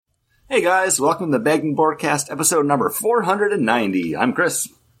Hey guys, welcome to the Begging Broadcast episode number 490. I'm Chris.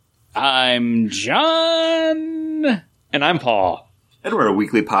 I'm John. And I'm Paul. And we're a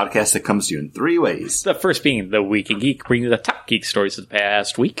weekly podcast that comes to you in three ways. The first being The Week in Geek, bringing you the top geek stories of the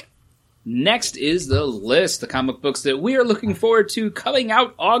past week. Next is the list, the comic books that we are looking forward to coming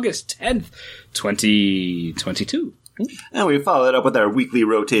out August 10th, 2022. And we follow it up with our weekly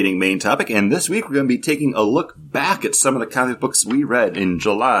rotating main topic, and this week we're going to be taking a look back at some of the comic books we read in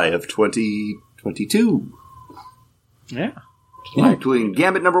July of 2022. Yeah. Including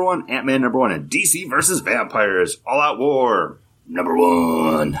Gambit number 1, Ant-Man number 1, and DC vs. Vampires, All-Out War number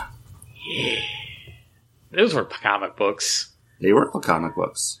 1. Yeah. Those were comic books. They were all comic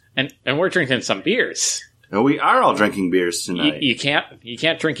books. And we're drinking some beers. And we are all drinking beers tonight. You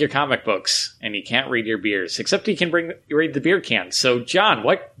can't drink your comic books, and you can't read your beers, except you can read the beer can. So, John,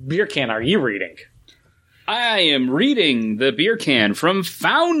 what beer can are you reading? I am reading the beer can from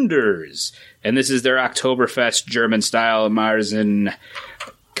Founders, and this is their Oktoberfest German-style Marzen,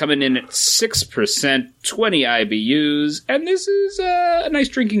 coming in at 6%, 20 IBUs, and this is a nice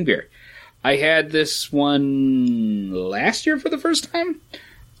drinking beer. I had this one last year for the first time,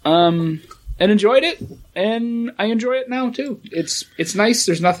 and enjoyed it, and I enjoy it now too. It's nice.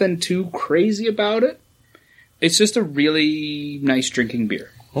 There's nothing too crazy about it. It's just a really nice drinking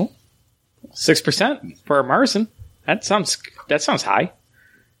beer. 6% for a Marzen. That sounds high.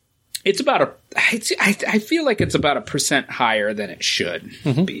 It's about I feel like it's about 1% higher than it should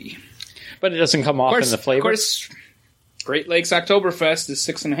be. But it doesn't come off in the flavor. Of course, Great Lakes Oktoberfest is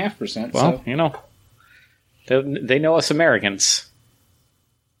 6.5%. Well, so. you know, they know us Americans.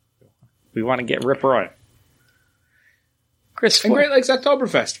 We want to get rip roaring. Chris, and Great Lakes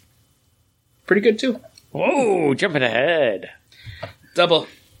Oktoberfest. Pretty good, too. Whoa, jumping ahead. Double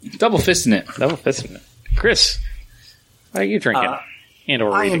fisting it. Double fisting it. Chris, what are you drinking?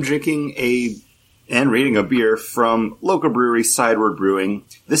 I am drinking and reading a beer from local brewery Sideward Brewing.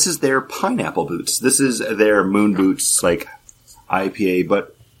 This is their Pineapple Boots. This is their Moon Boots, like IPA,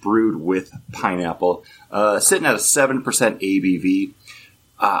 but brewed with pineapple. Sitting at a 7% ABV.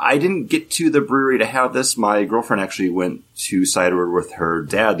 I didn't get to the brewery to have this. My girlfriend actually went to Sideward with her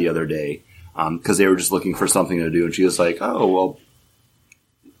dad the other day because they were just looking for something to do. And she was like, oh, well,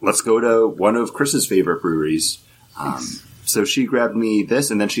 let's go to one of Chris's favorite breweries. So she grabbed me this,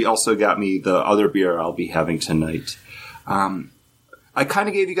 and then she also got me the other beer I'll be having tonight. I kind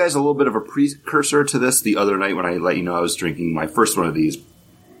of gave you guys a little bit of a precursor to this the other night when I let you know I was drinking my first one of these.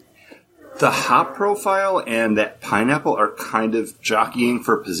 The hop profile and that pineapple are kind of jockeying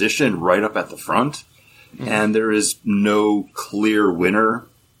for position right up at the front. And there is no clear winner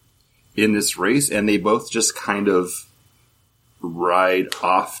in this race. And they both just kind of ride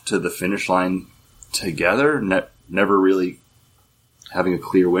off to the finish line together, never really having a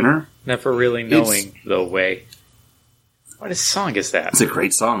clear winner. Never really knowing the way. What song is that? It's a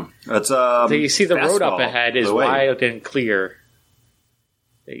great song. It's so you see the road up ahead is wide and clear.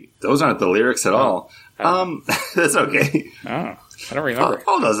 Those aren't the lyrics at all. That's okay. Oh, I don't remember.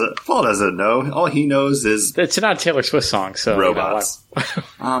 Paul doesn't know. All he knows is it's not a Taylor Swift song, so robots.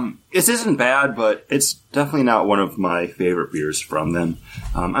 This isn't bad, but it's definitely not one of my favorite beers from them.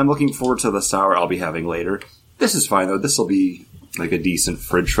 I'm looking forward to the sour I'll be having later. This is fine though. This will be like a decent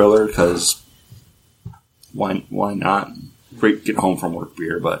fridge filler because why not? Great get home from work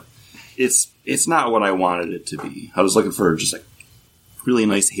beer, but it's not what I wanted it to be. I was looking for just like really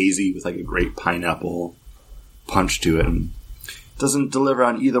nice hazy with like a great pineapple punch to it, and it doesn't deliver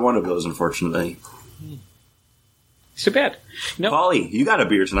on either one of those, unfortunately. It's too bad. No, Polly, you got a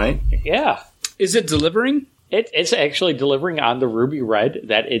beer tonight. Yeah. Is it delivering? It's actually delivering on the Ruby Red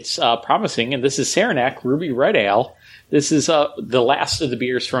that it's promising, and this is Saranac Ruby Red Ale. This is the last of the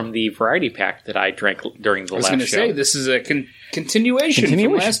beers from the variety pack that I drank during the last show. I was going to say, this is a continuation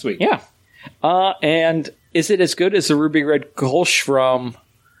from last week. Yeah. And is it as good as the Ruby Red Kolsch from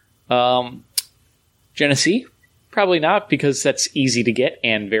Genesee? Probably not, because that's easy to get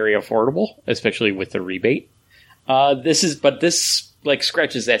and very affordable, especially with the rebate. This like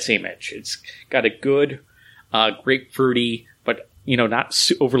scratches that same itch. It's got a good grapefruity, but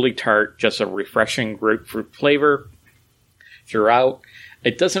not overly tart, just a refreshing grapefruit flavor throughout.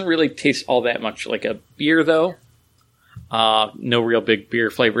 It doesn't really taste all that much like a beer, though. No real big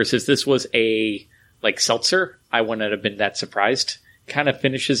beer flavors. If this was a seltzer, I wouldn't have been that surprised. Kind of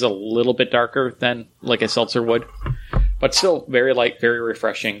finishes a little bit darker than like a seltzer would, but still very light, very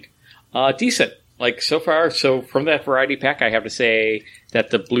refreshing. Decent. So far, from that variety pack, I have to say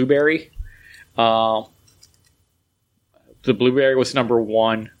that the blueberry was number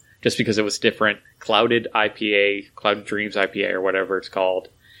one, just because it was different. Clouded IPA, Clouded Dreams IPA, or whatever it's called.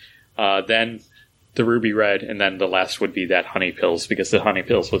 then the Ruby Red, and then the last would be that Honey Pills, because the Honey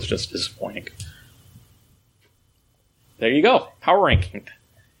Pills was just disappointing. There you go. Power ranking.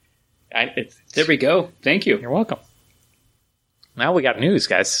 There we go. Thank you. You're welcome. Now we got news,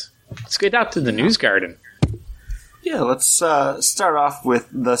 guys. Let's get out to the news garden. Yeah, let's start off with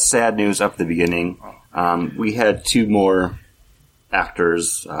the sad news up at the beginning. We had 2 more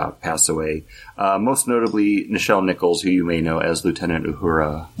actors pass away. Most notably, Nichelle Nichols, who you may know as Lieutenant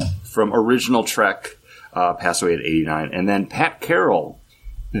Uhura from original Trek, passed away at 89. And then Pat Carroll,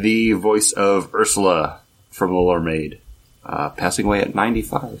 the voice of Ursula from Little Mermaid, passing away at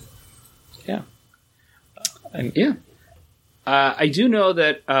 95. Yeah. I do know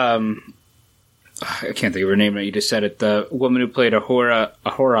that, I can't think of her name, you just said it, the woman who played Ahura,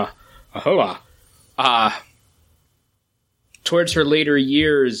 towards her later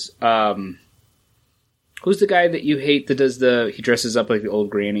years, who's the guy that you hate that does he dresses up like the old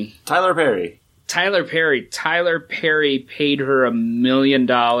granny? Tyler Perry. Tyler Perry paid her $1 million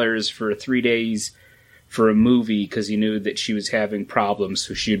for 3 days for a movie because he knew that she was having problems,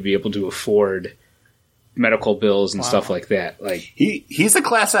 so she would be able to afford medical bills and stuff like that. Like he's a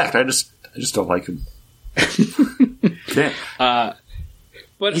class act. I just don't like him.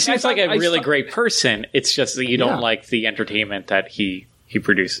 But he seems like a really great person. It's just that you don't like the entertainment that he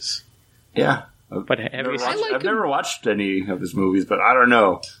produces. Yeah, but I've never watched any of his movies, but I don't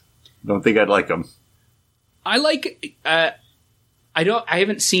know. Don't think I'd like him. I like. I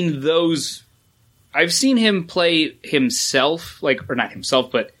haven't seen those. I've seen him play himself, or not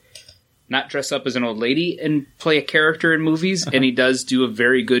himself, but not dress up as an old lady and play a character in movies, and he does do a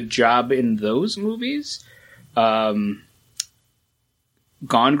very good job in those movies. Gone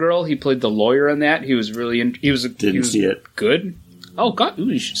Girl, he played the lawyer on that. He was really Didn't see it. Good. Oh God,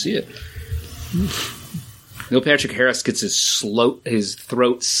 you should see it. Neil Patrick Harris gets his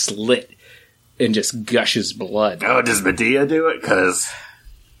throat slit and just gushes blood. Oh, does Medea do it?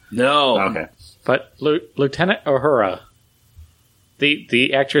 No. Okay. But Lieutenant Uhura,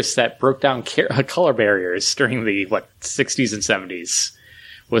 the actress that broke down color barriers during the 60s and 70s,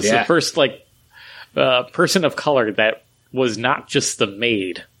 was the first person of color that was not just the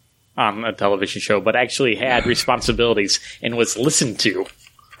maid on a television show, but actually had responsibilities and was listened to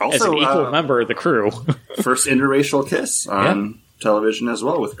also, as an equal member of the crew. First interracial kiss on television as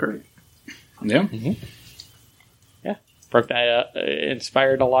well with Craig. Yeah. Mm-hmm. Yeah.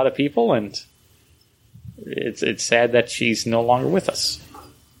 Inspired a lot of people, and it's sad that she's no longer with us.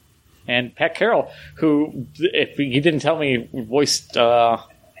 And Pat Carroll, who, if you didn't tell me, voiced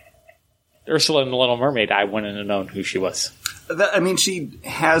Ursula in The Little Mermaid, I wouldn't have known who she was. She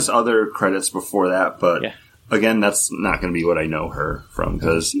has other credits before that, but again, that's not going to be what I know her from,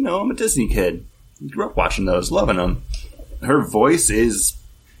 because, I'm a Disney kid. Grew up watching those, loving them. Her voice is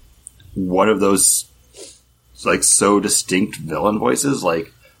one of those, so distinct villain voices,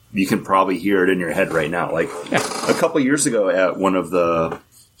 you can probably hear it in your head right now. A couple years ago at one of the,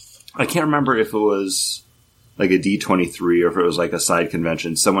 I can't remember if it was a D23 or if it was a side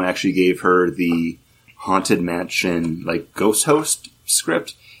convention, someone actually gave her the Haunted Mansion ghost host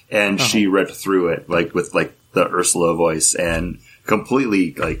script, and she read through it with the Ursula voice and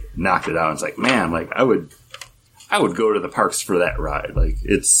completely knocked it out. It's man, I would go to the parks for that ride.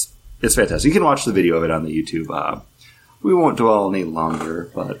 It's fantastic. You can watch the video of it on the YouTube. We won't dwell any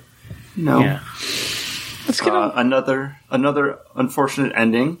longer, but let's get on. Another unfortunate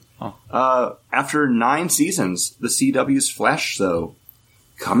ending. After 9 seasons, the CW's Flash show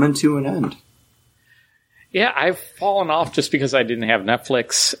coming to an end. Yeah, I've fallen off just because I didn't have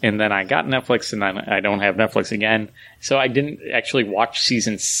Netflix, and then I got Netflix, and then I don't have Netflix again. So I didn't actually watch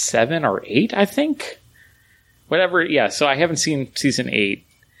season 7 or 8, I think. Whatever, yeah, so I haven't seen season 8.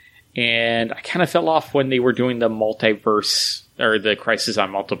 And I kind of fell off when they were doing the multiverse, or the Crisis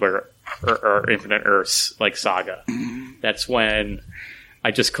on Multiverse, or Infinite Earths, saga. That's when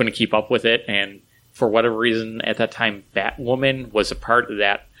I just couldn't keep up with it, and for whatever reason, at that time, Batwoman was a part of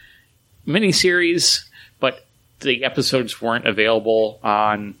that miniseries, but the episodes weren't available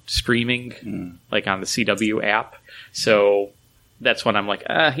on streaming, on the CW app. So that's when I'm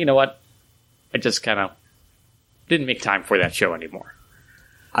you know what? I just kind of didn't make time for that show anymore.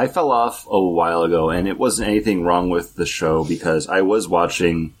 I fell off a while ago, and it wasn't anything wrong with the show because I was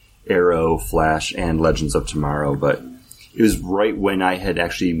watching Arrow, Flash, and Legends of Tomorrow, but it was right when I had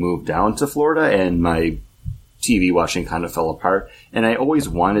actually moved down to Florida, and my TV watching kind of fell apart. And I always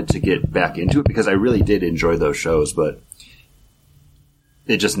wanted to get back into it because I really did enjoy those shows, but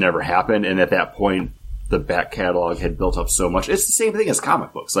it just never happened. And at that point, the back catalog had built up so much. It's the same thing as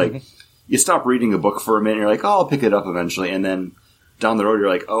comic books. You stop reading a book for a minute, you're oh, I'll pick it up eventually, and then down the road you're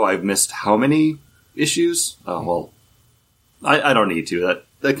like, oh, I've missed how many issues? Oh, well, I don't need to.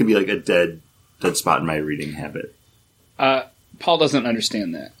 That can be like a dead spot in my reading habit. Paul doesn't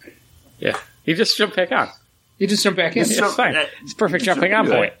understand that. Yeah. You just jump back on. You just jump back in. It's fine. It's perfect jumping on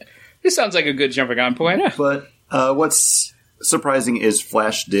point. This sounds like a good jumping on point. Yeah. But what's surprising is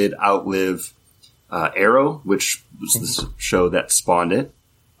Flash did outlive Arrow, which was the show that spawned it.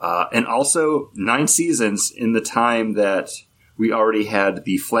 And also 9 seasons in the time that we already had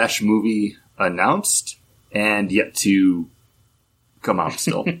the Flash movie announced and yet to come out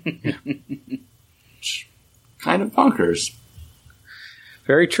still. Kind of bonkers.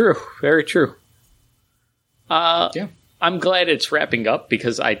 Very true. Very true. Yeah. I'm glad it's wrapping up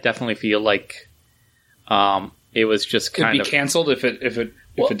because I definitely feel like it was just kind of... It'd be canceled if it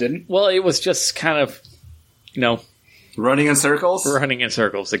didn't? Well, it was just kind of, running in circles? Running in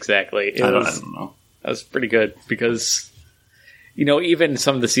circles, exactly. I don't know. That was pretty good because, even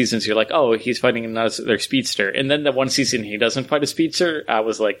some of the seasons you're like, oh, he's fighting another speedster. And then the one season he doesn't fight a speedster, I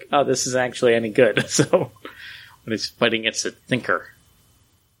was like, oh, this isn't actually any good. So when he's fighting against a thinker.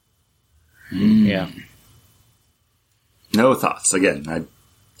 Yeah. No thoughts. Again,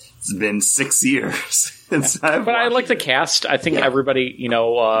 it's been 6 years since I've But I like the cast. I think everybody,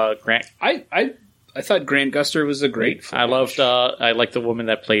 Grant... I thought Grant Guster was a great Flash. I like the woman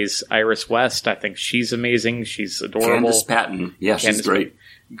that plays Iris West. I think she's amazing. She's adorable. Candice Patton. Yeah, she's great.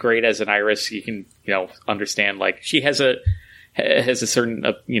 Great as an Iris. You can, understand, like, she has a certain,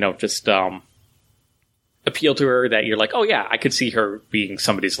 appeal to her that you're like, oh yeah, I could see her being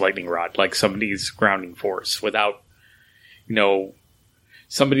somebody's lightning rod, like somebody's grounding force without,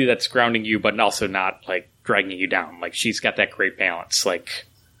 somebody that's grounding you, but also not like dragging you down. Like she's got that great balance. Like,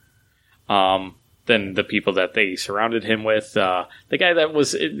 than the people that they surrounded him with. The guy that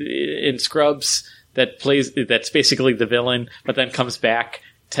was in Scrubs that's basically the villain, but then comes back.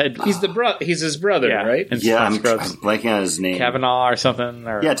 Ted, he's his brother, right? I'm blanking on his name. Kavanaugh or something.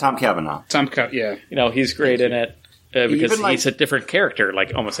 Tom Kavanaugh. Yeah. He's great in it because he's a different character,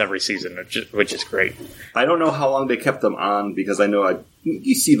 like almost every season, which is great. I don't know how long they kept them on because I know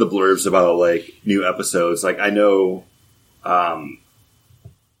you see the blurbs about like new episodes. Like I know, I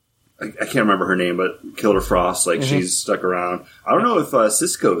can't remember her name, but Killer Frost, like she's stuck around. I don't know if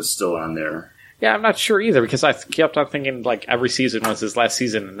Cisco's still on there. Yeah, I'm not sure either because I kept on thinking like every season was his last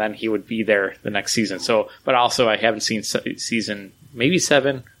season, and then he would be there the next season. So, but also I haven't seen season maybe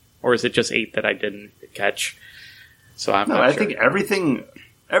 7, or is it just 8 that I didn't catch? So I'm not sure. I think everything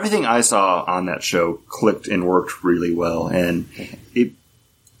I saw on that show clicked and worked really well, and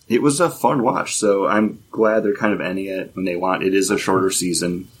it was a fun watch. So I'm glad they're kind of ending it when they want. It is a shorter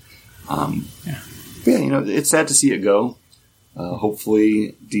season. It's sad to see it go.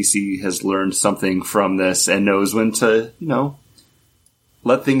 Hopefully DC has learned something from this and knows when to,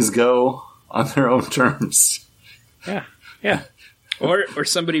 let things go on their own terms. Yeah. Or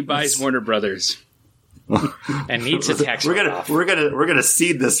somebody buys Warner Brothers and needs a tax. We're gonna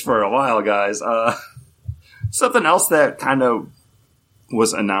seed this for a while, guys. Something else that kind of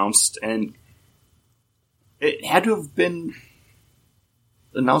was announced, and it had to have been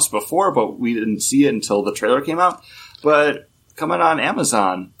announced before, but we didn't see it until the trailer came out. But coming on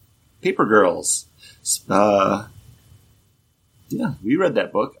Amazon, Paper Girls. We read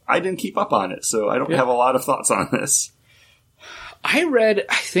that book. I didn't keep up on it, so I don't have a lot of thoughts on this. I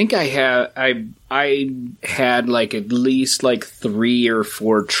think I had like at least like 3 or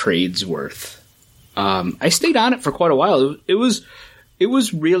 4 trades worth. I stayed on it for quite a while. It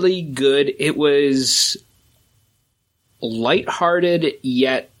was really good. It was lighthearted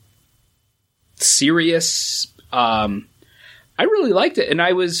yet serious. I really liked it, and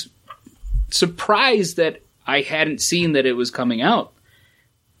I was surprised that I hadn't seen that it was coming out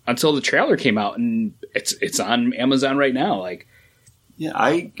until the trailer came out, and it's on Amazon right now. Like,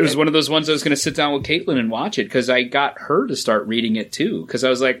 it was one of those ones I was going to sit down with Caitlin and watch it because I got her to start reading it too. Because I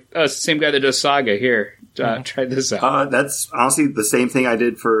was like, oh, it's the same guy that does Saga. Here, try this out. That's honestly the same thing I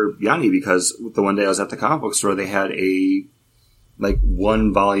did for Yanni because the one day I was at the comic book store, they had a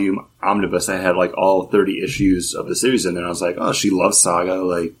 1-volume omnibus that had like all 30 issues of the series in there. And I was like, oh, she loves Saga.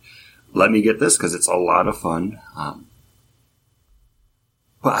 Like, let me get this because it's a lot of fun.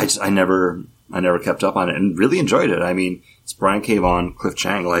 But I never kept up on it and really enjoyed it. I mean, it's Brian K. Vaughan, Cliff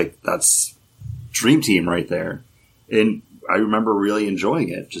Chiang. Like, that's dream team right there. And I remember really enjoying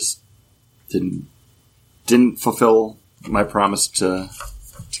it. Just didn't fulfill my promise to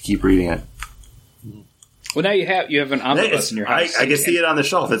keep reading it. Well, now you have an omnibus in your house. I can see it on the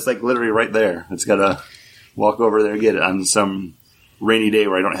shelf. It's like literally right there. It's got to walk over there and get it on some rainy day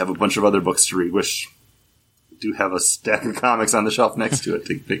where I don't have a bunch of other books to read, which do have a stack of comics on the shelf next to it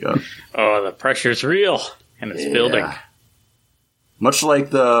to pick up. Oh, the pressure's real, and it's building. Much like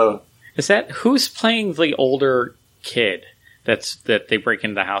the... Is that... Who's playing the older kid that they break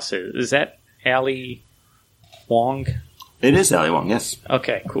into the house? Is that Ali Wong? It is Ali Wong, yes.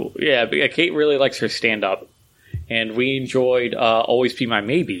 Okay, cool. Yeah, Kate really likes her stand-up. And we enjoyed Always Be My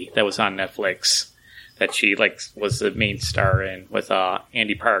Maybe that was on Netflix that she was the main star in with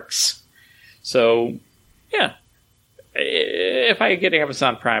Andy Parks. So, yeah. If I get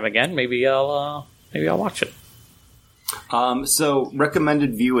Amazon Prime again, maybe I'll watch it. So,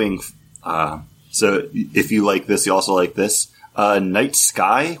 recommended viewing. So, if you like this, you also like this. Night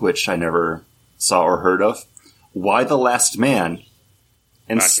Sky, which I never saw or heard of. Why the Last Man.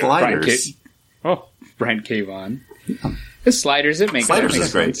 And Sliders. Brent K. Vaughan. The Sliders, it makes Sliders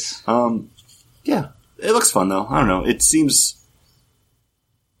is great. sense. Yeah, it looks fun though. I don't know. It seems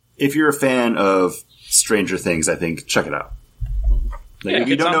if you're a fan of Stranger Things, I think check it out. If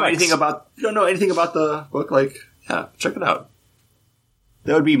you don't know anything about the book, check it out.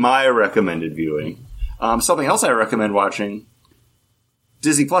 That would be my recommended viewing. Something else I recommend watching: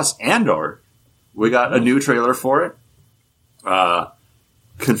 Disney Plus Andor. We got a new trailer for it.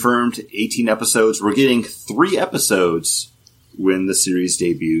 Confirmed 18 episodes. We're getting 3 episodes when the series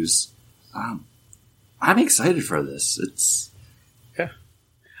debuts. I'm excited for this.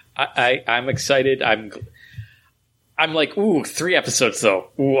 I'm excited. I'm like, ooh, 3 episodes though.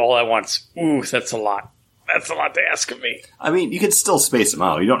 Ooh, all at once. Ooh, that's a lot. That's a lot to ask of me. I mean, you can still space them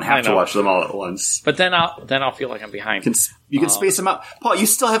out. You don't have to watch them all at once. But then I'll feel like I'm behind. You can space them out. Paul, you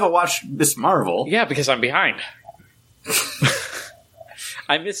still haven't watched Miss Marvel. Yeah, because I'm behind.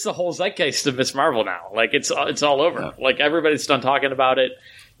 I miss the whole zeitgeist of Miss Marvel now. It's all over. Yeah. Everybody's done talking about it.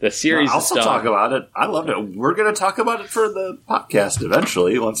 The series I'll still talk about it. I loved it. We're going to talk about it for the podcast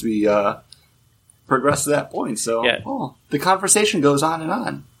eventually once we progress to that point. So the conversation goes on and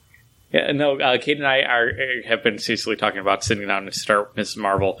on. Yeah, no, Kate and I have been seriously talking about sitting down and start Miss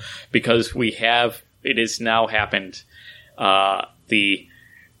Marvel because it has now happened. The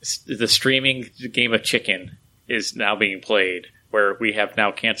streaming game of chicken is now being played, where we have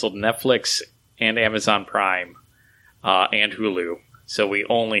now canceled Netflix and Amazon Prime and Hulu. So we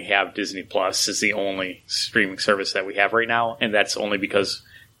only have Disney Plus is the only streaming service that we have right now, and that's only because,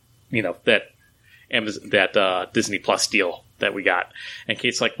 that Disney Plus deal that we got. And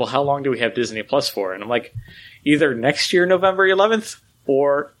Kate's like, well, how long do we have Disney Plus for? And I'm like, either next year, November 11th,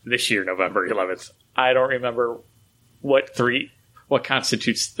 or this year, November 11th. I don't remember what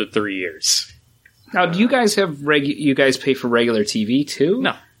constitutes the 3 years. Now, do you guys have you guys pay for regular TV too?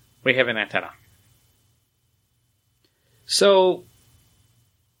 No, we have an antenna. So,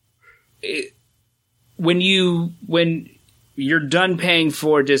 when you're done paying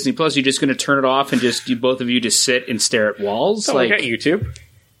for Disney Plus, you're just going to turn it off and both of you just sit and stare at walls? So we got YouTube.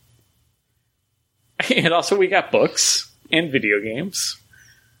 And also we got books and video games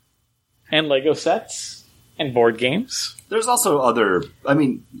and Lego sets and board games. There's also other... I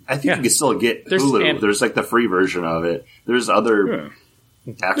think you can still get Hulu. There's the free version of it. There's other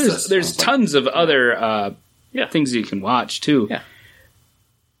access. There's tons of other things that you can watch, too. Yeah.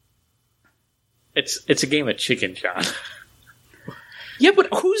 It's a game of chicken, John. Yeah, but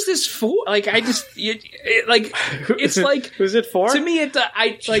who's this for? It's who's it for? To me, who's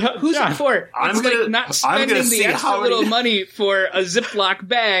it for? It's not spending the extra little money for a Ziploc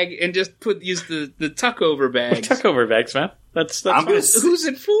bag and just use the tuck over bags. Tuck over bags, man. That's who's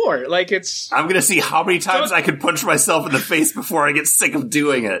it for? I'm gonna see how many times I can punch myself in the face before I get sick of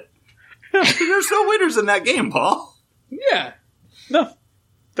doing it. There's no winners in that game, Paul. Yeah, no,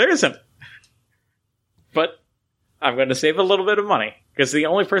 there isn't. But I'm going to save a little bit of money because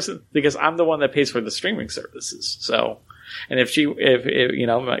I'm the one that pays for the streaming services. So, and if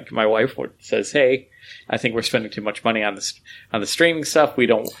my wife says, "Hey, I think we're spending too much money on the streaming stuff. We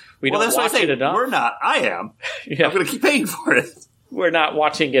don't watch it enough." We're not. I am. Yeah. I'm going to keep paying for it. We're not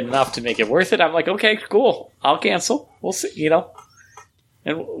watching it enough to make it worth it. I'm like, okay, cool. I'll cancel. We'll see.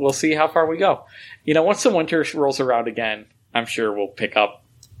 And we'll see how far we go. Once the winter rolls around again, I'm sure we'll pick up.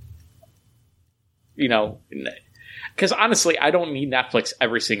 Because honestly, I don't need Netflix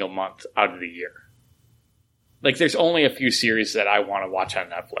every single month out of the year. There's only a few series that I want to watch on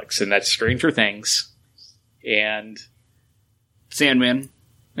Netflix, and that's Stranger Things and Sandman.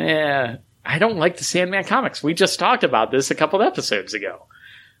 Yeah, I don't like the Sandman comics. We just talked about this a couple of episodes ago.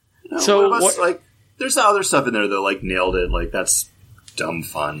 There's other stuff in there that nailed it. That's dumb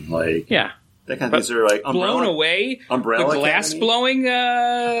fun. Yeah. That kind of things are Umbrella, blown away. Umbrella the glass Academy. blowing.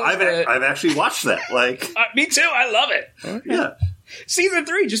 I've actually watched that. Me too. I love it. Yeah, Season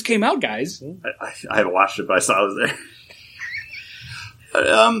 3 just came out, guys. I haven't watched it, but I saw it was there.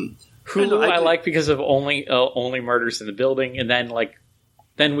 Hulu I like because of only Murders in the Building, and then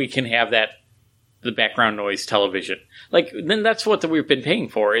we can have the background noise television. Then that's what we've been paying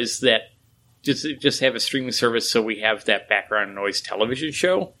for, is that just have a streaming service so we have that background noise television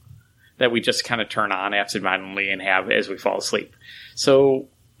show that we just kind of turn on absentmindedly and have as we fall asleep. So,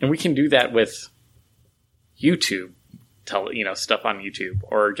 and we can do that with YouTube, stuff on YouTube,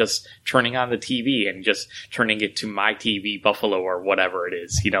 or just turning on the TV and just turning it to My TV Buffalo or whatever it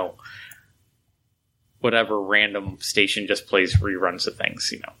is, whatever random station just plays reruns of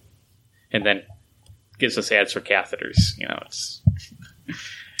things, and then gives us ads for catheters. It's.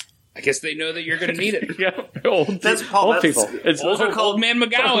 I guess they know that you're going to need it. Yeah, old people. It's old man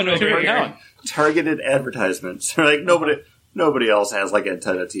McGowan over here. Targeted advertisements. Nobody else has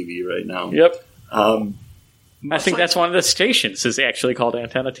Antenna TV right now. Yep. I think that's one of the stations is actually called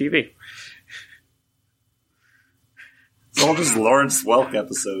Antenna TV. It's all just Lawrence Welk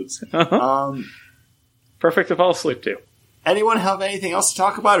episodes. Perfect to fall asleep to. Anyone have anything else to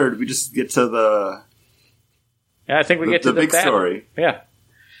talk about, or did we just get to the? Yeah, I think we get to the big story. Yeah,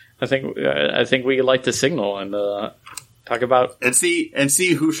 I think we light the signal and talk about and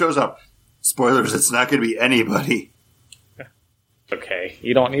see who shows up. Spoilers: it's not going to be anybody. Okay,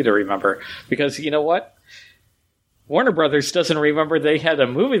 you don't need to remember, because you know what? Warner Brothers doesn't remember they had a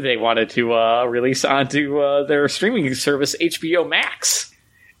movie they wanted to release onto their streaming service, HBO Max.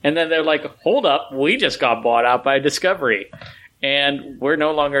 And then they're like, hold up, we just got bought out by Discovery. And we're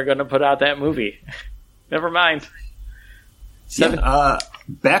no longer going to put out that movie. Never mind.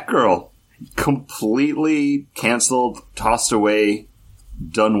 Batgirl. Completely canceled, tossed away,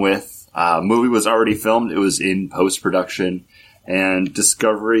 done with. Movie was already filmed. It was in post-production. And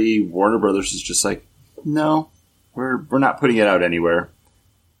Discovery, Warner Brothers is just like, no, we're not putting it out anywhere.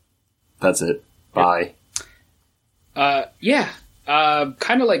 That's it. Bye. Yeah.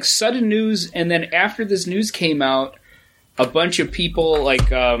 Kind of like sudden news, and then after this news came out, a bunch of people,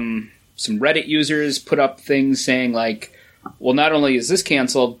 some Reddit users, put up things saying, well, not only is this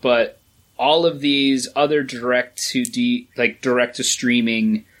canceled, but all of these other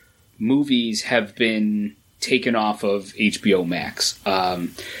direct-to-streaming movies have been taken off of HBO Max.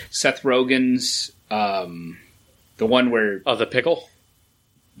 Seth Rogen's, the one where... Oh, the pickle?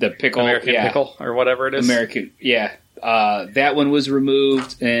 The pickle, American Pickle, or whatever it is? American, yeah. That one was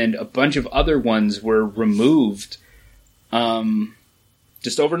removed, and a bunch of other ones were removed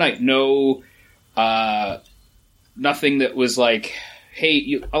just overnight. No, nothing that was like,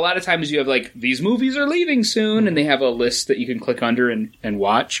 hey, a lot of times you have these movies are leaving soon, and they have a list that you can click under and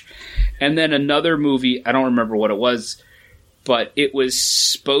watch. And then another movie, I don't remember what it was, but it was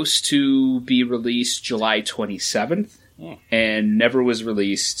supposed to be released July 27th. And never was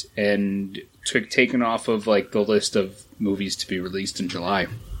released, and taken off of the list of movies to be released in July.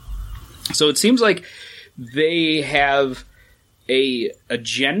 So it seems like they have a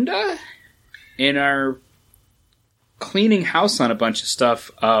agenda and are cleaning house on a bunch of stuff.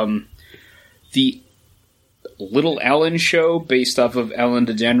 The Little Ellen show, based off of Ellen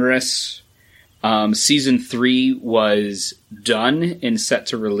DeGeneres, season 3 was done and set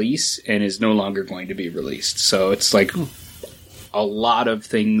to release and is no longer going to be released. So it's a lot of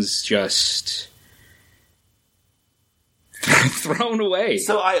things just thrown away.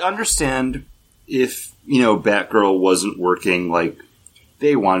 So I understand if, Batgirl wasn't working like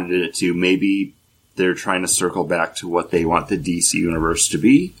they wanted it to. Maybe they're trying to circle back to what they want the DC universe to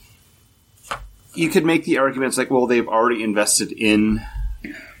be. You could make the arguments well, they've already invested in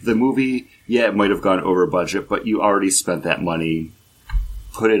the movie. Yeah, it might have gone over budget, but you already spent that money.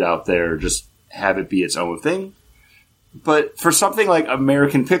 Put it out there. Just have it be its own thing. But for something like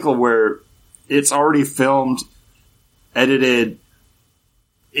American Pickle, where it's already filmed, edited,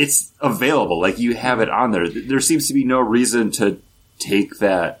 it's available. You have it on there. There seems to be no reason to take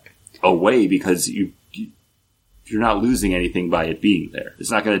that away, because you're not losing anything by it being there.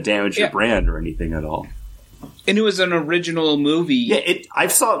 It's not going to damage your brand or anything at all. And it was an original movie. Yeah, I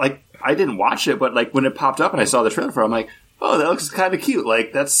saw it, I didn't watch it, but when it popped up and I saw the trailer for it, I'm like, oh, that looks kind of cute.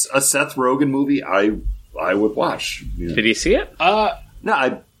 That's a Seth Rogen movie I would watch. Did you see it? No,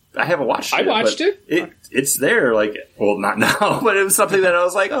 I haven't watched it. I watched it. It's there, well, not now, but it was something that I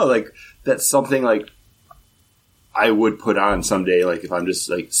was that's something I would put on someday, if I'm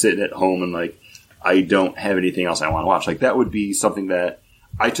just sitting at home and I don't have anything else I want to watch. That would be something that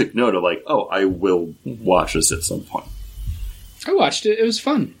I took note of, I will watch this at some point. I watched it. It was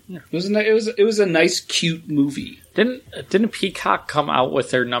fun. Yeah. It was a nice, cute movie. Didn't Peacock come out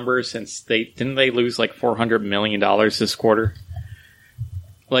with their numbers since didn't they lose $400 million this quarter?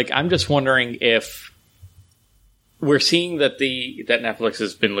 Like, I'm just wondering if we're seeing that that Netflix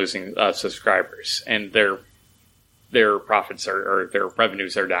has been losing subscribers and their profits or their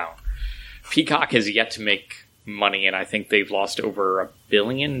revenues are down. Peacock has yet to make money, and I think they've lost over $1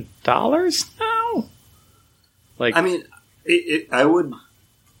 billion now. Like, I mean, I would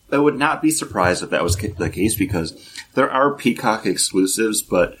not be surprised if that was the case, because there are Peacock exclusives,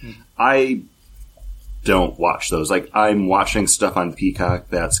 but I don't watch those. Like, I'm watching stuff on Peacock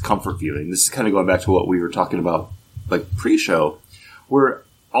that's comfort viewing. This is kind of going back to what we were talking about, like, pre-show, where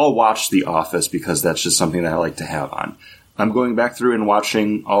I'll watch The Office because that's just something that I like to have on. I'm going back through and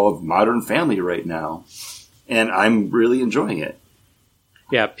watching all of Modern Family right now, and I'm really enjoying it.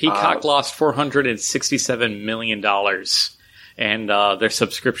 Yeah, Peacock lost $467 million, and their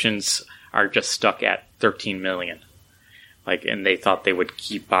subscriptions are just stuck at 13 million. Like, and they thought they would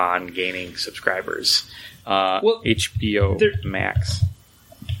keep on gaining subscribers. HBO Max.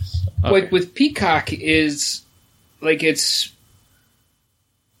 Okay. Like with Peacock is like it's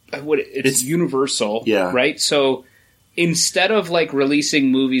universal, yeah. Right? So instead of like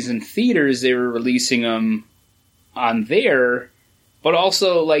releasing movies in theaters, they were releasing them on there. But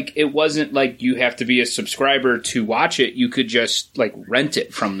also, like, it wasn't like you have to be a subscriber to watch it. You could just, like, rent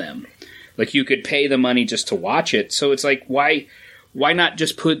it from them. Like, you could pay the money just to watch it. So it's like, why not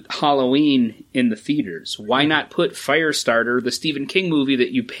just put Halloween in the theaters? Why not put Firestarter, the Stephen King movie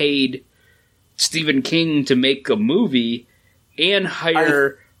that you paid Stephen King to make a movie, and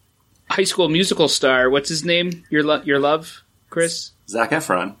hire High School Musical star, what's his name? Your love, Chris? Zac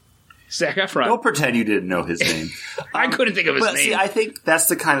Efron. Zac Efron. Don't pretend you didn't know his name. I couldn't think of his name. See, I think that's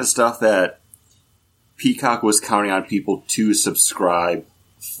the kind of stuff that Peacock was counting on people to subscribe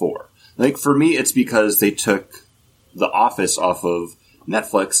for. Like, for me, it's because they took The Office off of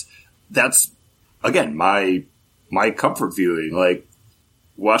Netflix. That's, again, my comfort viewing. Like,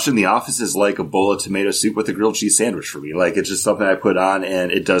 watching The Office is like a bowl of tomato soup with a grilled cheese sandwich for me. Like, it's just something I put on, and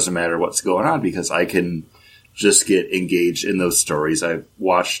it doesn't matter what's going on because I can just get engaged in those stories I've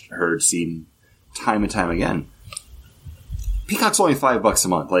watched, heard, seen time and time again. Peacock's only $5 a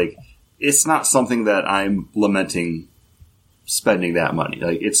month. Like, it's not something that I'm lamenting spending that money.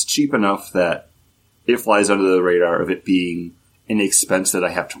 Like, it's cheap enough that it flies under the radar of it being an expense that I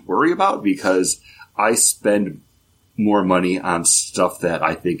have to worry about, because I spend more money on stuff that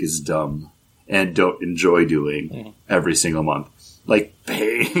I think is dumb and don't enjoy doing every single month. Like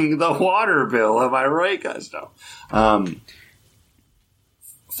paying the water bill, am I right, guys? No.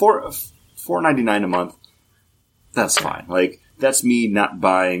 $4.99 a month, that's fine. Like, that's me not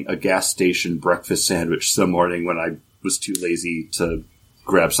buying a gas station breakfast sandwich some morning when I was too lazy to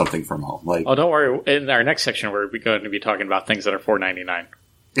grab something from home. Like, oh, don't worry. In our next section, we're going to be talking about things that are $4.99.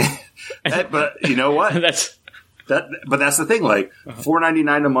 But you know what? But that's the thing. Like,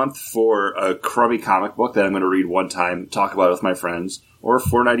 $4.99 a month for a crummy comic book that I'm going to read one time, talk about it with my friends, or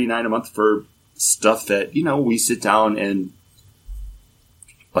 $4.99 a month for stuff that, you know, we sit down and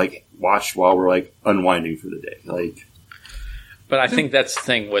like watch while we're like unwinding for the day. Like, but I think that's the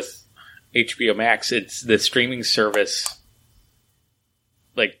thing with HBO Max. It's the streaming service,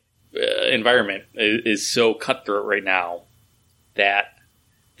 like, environment is so cutthroat right now that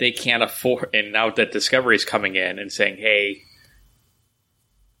they can't afford, and now that Discovery is coming in and saying, hey,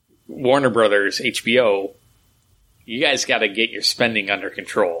 Warner Brothers, HBO, you guys got to get your spending under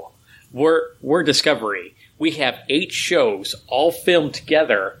control. We're Discovery. We have 8 shows all filmed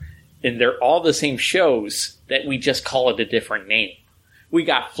together, and they're all the same shows that we just call it a different name. We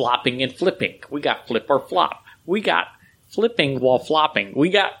got flopping and flipping. We got flip or flop. We got flipping while flopping. We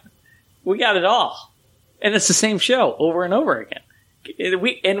got it all. And it's the same show over and over again.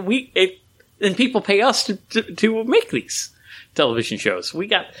 And people pay us to make these television shows. We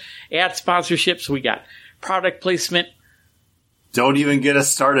got ad sponsorships. We got product placement. Don't even get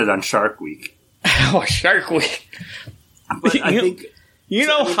us started on Shark Week. Oh, Shark Week! But I think you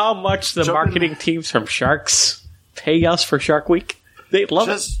know how much the marketing teams from Sharks pay us for Shark Week. They love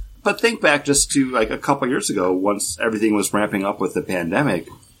it. But think back just to like a couple years ago, once everything was ramping up with the pandemic,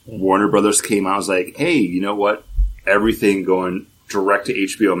 Warner Brothers came out and was like, "Hey, you know what? Everything going direct to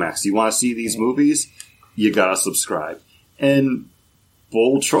HBO Max. You want to see these movies? You gotta subscribe." And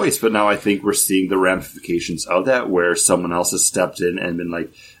bold choice, but now I think we're seeing the ramifications of that, where someone else has stepped in and been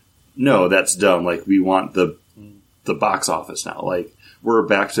like, "No, that's dumb. Like, we want the box office now. Like, we're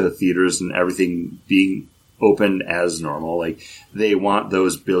back to the theaters and everything being open as normal. Like, they want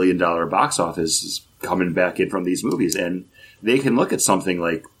those $1 billion box offices coming back in from these movies, and they can look at something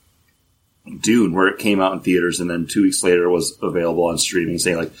like Dune, where it came out in theaters and then 2 weeks later was available on streaming,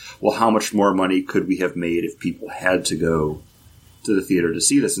 saying like, well, how much more money could we have made if people had to go to the theater to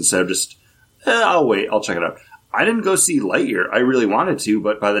see this instead of just, I'll wait, I'll check it out. I didn't go see Lightyear. I really wanted to,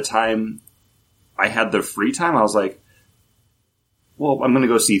 but by the time I had the free time, I was like, well, I'm going to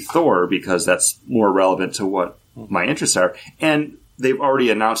go see Thor because that's more relevant to what my interests are. And they've already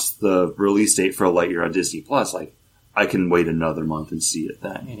announced the release date for Lightyear on Disney Plus. Like, I can wait another month and see it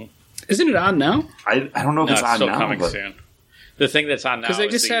then. Mm-hmm. Isn't it on now? I don't know if it's on still now. Coming but soon. The thing that's on now Because they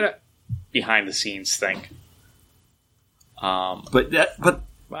is just the had a behind the scenes thing. But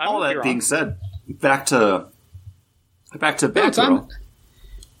all that being said, back to Batgirl. it's on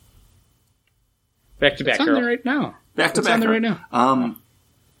Back to there Batgirl. right now. Back to It's on there Batgirl. right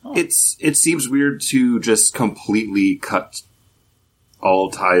now. It seems weird to just completely cut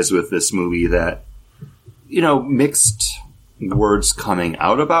all ties with this movie that, mixed words coming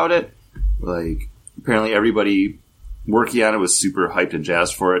out about it. Like, apparently everybody working on it was super hyped and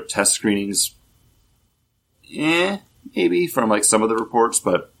jazzed for it. Test screenings, maybe from like some of the reports,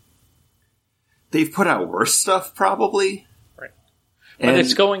 but they've put out worse stuff probably. Right. But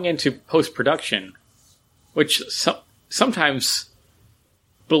it's going into post-production, which sometimes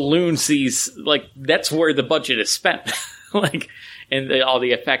balloons these, like, that's where the budget is spent. Like, and all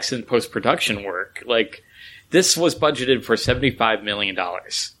the effects and post-production work. Like, this was budgeted for $75 million.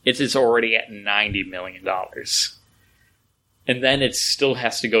 It is already at $90 million. And then it still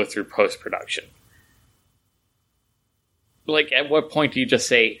has to go through post-production. Like, at what point do you just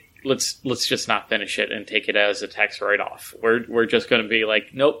say, let's just not finish it and take it as a tax write-off? We're just going to be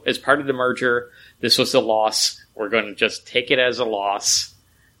like, nope, as part of the merger, this was a loss. We're going to just take it as a loss.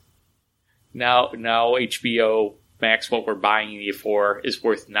 Now HBO Max, what we're buying you for, is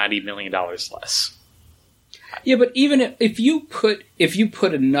worth $90 million less. Yeah, but even if you put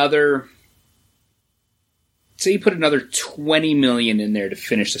another, say you put another $20 million in there to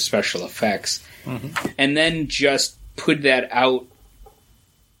finish the special effects, and then just put that out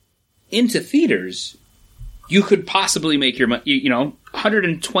into theaters, you could possibly make your money.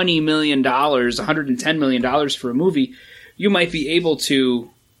 $120 million, $110 million for a movie, you might be able to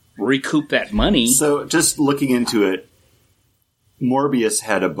recoup that money. So, just looking into it, Morbius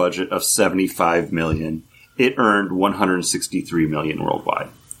had a budget of $75 million. It earned $163 million worldwide.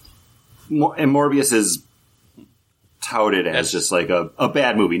 And Morbius is touted as just like a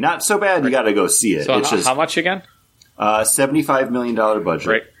bad movie. Not so bad, you got to go see it. So it's just how much again? $75 million budget.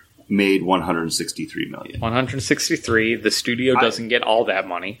 Right. Made $163 million. 163. The studio doesn't get all that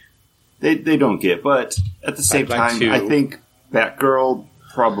money. They don't get, but at the same time, I think Batgirl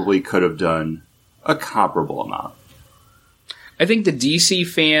probably could have done a comparable amount. I think the DC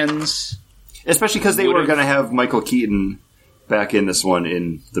fans, especially because they were going to have Michael Keaton back in this one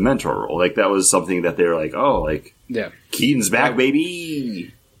in the mentor role. Like, that was something that they were like, oh, like, yeah, Keaton's back,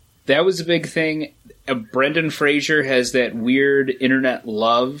 baby. That was a big thing. Brendan Fraser has that weird internet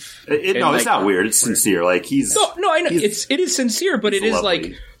love. It's not weird. It's sincere. Like, he's no, I know it is sincere, but it is lovely.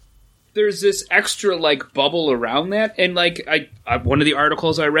 Like there's this extra like bubble around that, and like I one of the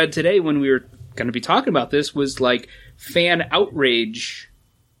articles I read today when we were going to be talking about this was like fan outrage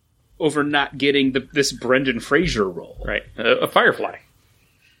over not getting this Brendan Fraser role, right? A Firefly.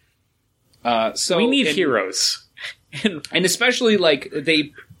 So we need heroes, and especially like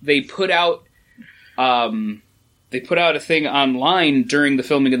they put out. They put out a thing online during the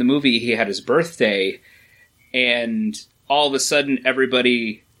filming of the movie. He had his birthday, and all of a sudden,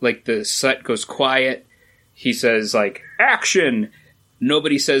 everybody, like, the set goes quiet. He says, like, action!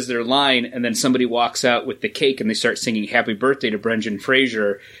 Nobody says their line, and then somebody walks out with the cake, and they start singing Happy Birthday to Brendan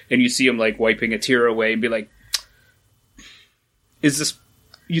Fraser, and you see him, like, wiping a tear away and be like, is this...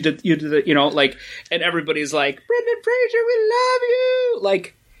 You did it, like, and everybody's like, Brendan Fraser, we love you!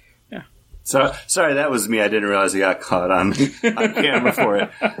 Like... So sorry, that was me. I didn't realize I got caught on camera for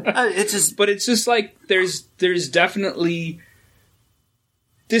it. But it's just like there's definitely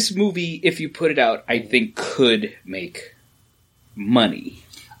this movie. If you put it out, I think could make money.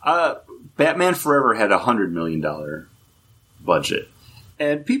 Batman Forever had $100 million budget,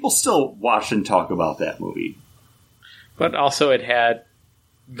 and people still watch and talk about that movie. But also, it had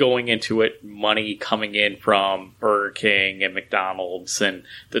going into it money coming in from Burger King and McDonald's and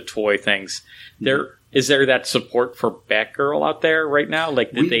the toy things. Is there that support for Batgirl out there right now?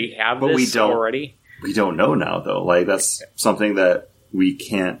 Like, did they have this already? We don't know now, though. Like, that's something that we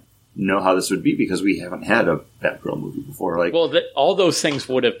can't know how this would be because we haven't had a Batgirl movie before. Like, well, all those things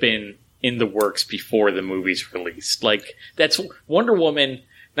would have been in the works before the movie's released. Like, that's Wonder Woman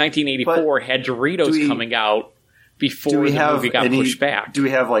 1984 had Doritos coming out before the movie got pushed back. Do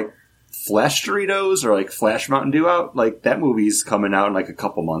we have, like, Flash Doritos or like Flash Mountain Dew out, like that movie's coming out in like a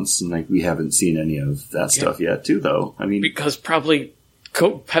couple months, and like we haven't seen any of that stuff yet, too. Though I mean, because probably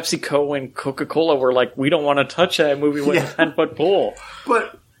PepsiCo and Coca-Cola were like, we don't want to touch that movie with a 10-foot pole.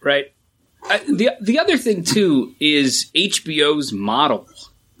 But right. The other thing too is HBO's model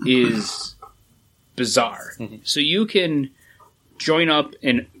is bizarre. Mm-hmm. So you can join up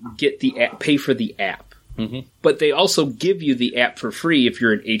and get the app, pay for the app. Mm-hmm. But they also give you the app for free if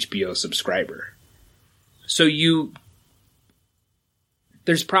you're an HBO subscriber. So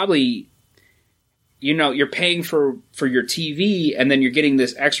there's probably, you're paying for your TV and then you're getting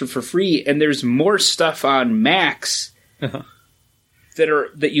this extra for free, and there's more stuff on Max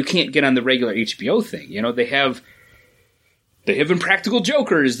that you can't get on the regular HBO thing. They have Impractical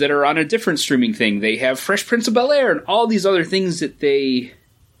Jokers that are on a different streaming thing. They have Fresh Prince of Bel-Air and all these other things that they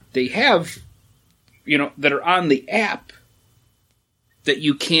have, that are on the app that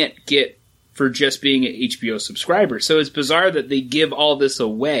you can't get for just being an HBO subscriber. So it's bizarre that they give all this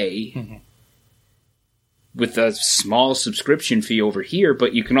away with a small subscription fee over here,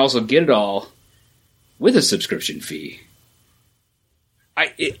 but you can also get it all with a subscription fee.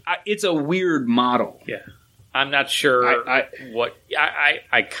 It's a weird model. Yeah. I'm not sure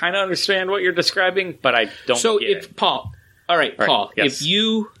I kind of understand what you're describing, but I don't get it. Paul, Paul, yes. If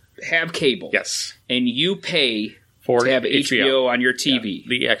you have cable, yes, and you pay to have HBO on your TV,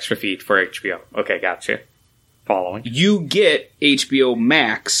 the extra fee for HBO. Okay, gotcha. Following. You get HBO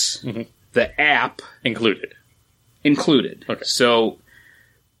Max, the app included. Okay. So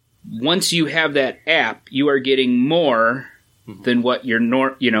once you have that app, you are getting more than what your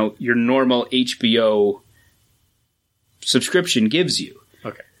normal HBO subscription gives you.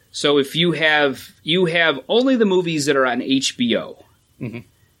 Okay. So if you have only the movies that are on HBO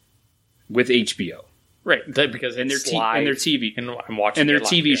with HBO, right? Because and their TV and I'm watching and their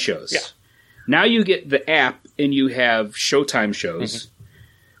TV shows. Yeah. Now you get the app and you have Showtime shows.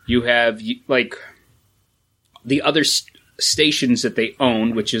 You have like the other stations that they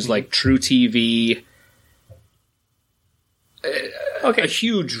own, which is like True TV. A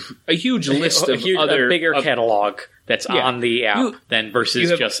huge list of a bigger catalog that's on the app than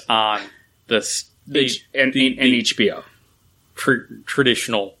versus just on the HBO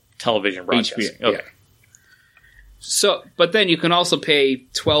traditional television broadcasting. HBO, okay. So, but then you can also pay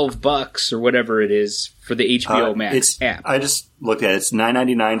 $12 or whatever it is for the HBO Max app. I just looked at it. It's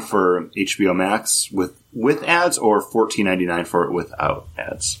 $9.99 for HBO Max with ads, or $14.99 for it without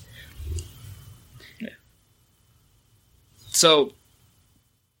ads. So,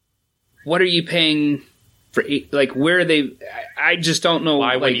 what are you paying for? Like, where are they? I just don't know.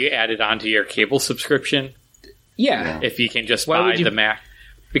 Why would you add it onto your cable subscription? Yeah. If you can just buy the Mac.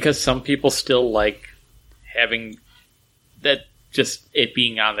 Because some people still like having that, just it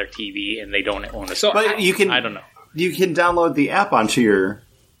being on their TV, and they don't own a But I don't know. You can download the app onto your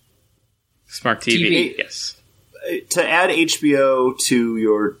smart TV. Yes. To add HBO to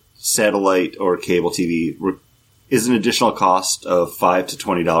your satellite or cable TV is an additional cost of $5 to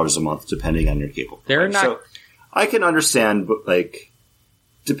 $20 a month, depending on your cable. They're not. So I can understand, but like,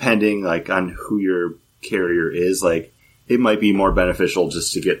 depending like on who your carrier is, like it might be more beneficial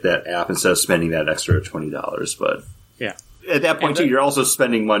just to get that app instead of spending that extra $20. But yeah, at that point too, you're also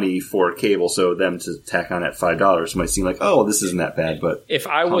spending money for cable, so them to tack on at $5 might seem like, oh, this isn't that bad. But if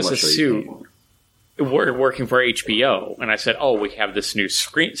I was a suit working for HBO and I said, oh, we have this new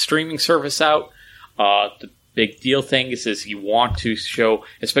streaming service out, the big deal thing is you want to show,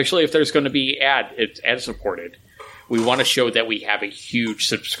 especially if there's going to be it's ad supported. We want to show that we have a huge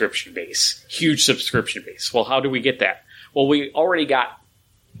subscription base. Well, how do we get that? Well, we already got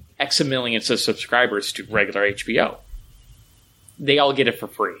X millions of subscribers to regular HBO. They all get it for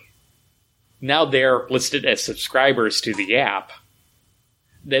free. Now they're listed as subscribers to the app.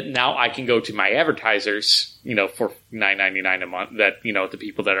 That now I can go to my advertisers, for $9.99 a month. That the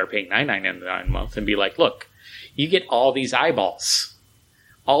people that are paying $9.99 a month, and be like, look. You get all these eyeballs,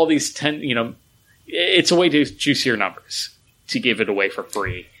 all these 10. It's a way to juice your numbers to give it away for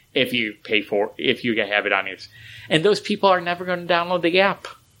free if you have it on yours. And those people are never going to download the app,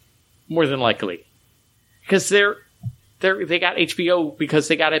 more than likely, because they got HBO because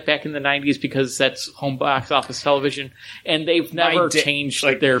they got it back in the 90s because that's home box office television, and they've never changed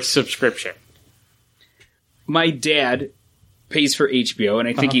their subscription. My dad pays for HBO, and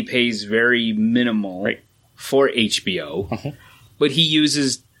I think he pays very minimal. Right. For HBO, but he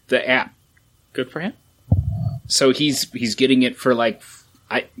uses the app. Good for him. So he's getting it for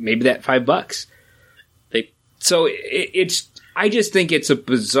maybe that $5. I just think it's a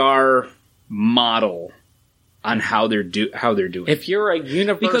bizarre model on how they're doing. If you're a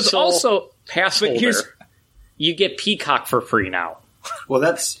universal Because also, pass but here's- holder, you get Peacock for free now. Well,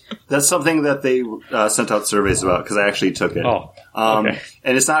 that's something that they sent out surveys about because I actually took it. Oh, okay.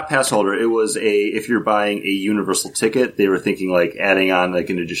 And it's not pass holder. It was if you're buying a universal ticket, they were thinking like adding on like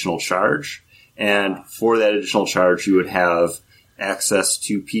an additional charge. And for that additional charge, you would have access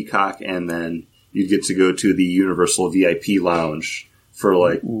to Peacock, and then you'd get to go to the Universal VIP lounge for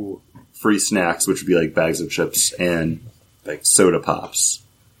like free snacks, which would be like bags of chips and like soda pops.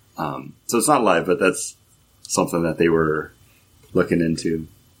 So it's not live, but that's something that they were looking into.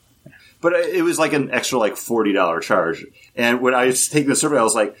 But it was like an extra like $40 charge. And when I was taking the survey, I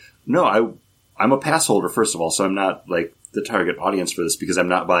was like, no, I'm a pass holder, first of all, so I'm not like the target audience for this because I'm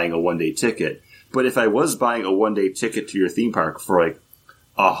not buying a one-day ticket. But if I was buying a one-day ticket to your theme park for like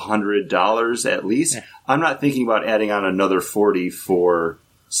 $100 at least, I'm not thinking about adding on another $40 for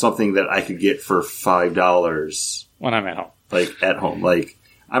something that I could get for $5 when I'm at home. Like at home. Like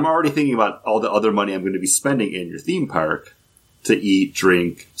I'm already thinking about all the other money I'm going to be spending in your theme park to eat,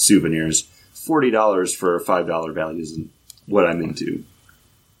 drink, souvenirs. $40 for a $5 value isn't what I'm into.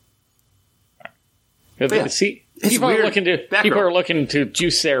 Yeah, see, people are looking to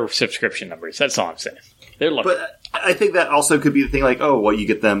juice their subscription numbers. That's all I'm saying. They're looking. But I think that also could be the thing, like, oh, well, you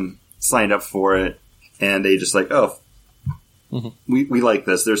get them signed up for it, and they just like, oh, we like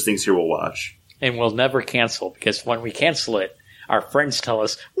this. There's things here we'll watch. And we'll never cancel, because when we cancel it, our friends tell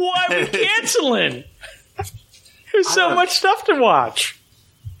us, why are we canceling? There's so much stuff to watch.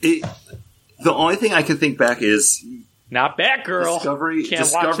 The only thing I can think back is... Not Batgirl. Discovery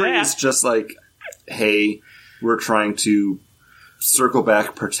is just like, hey, we're trying to circle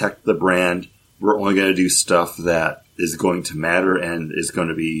back, protect the brand. We're only going to do stuff that is going to matter and is going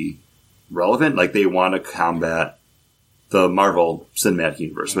to be relevant. Like, they want to combat the Marvel Cinematic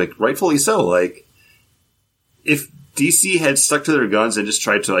Universe. Like, rightfully so. Like, if DC had stuck to their guns and just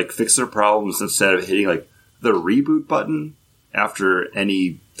tried to, like, fix their problems instead of hitting, like, the reboot button after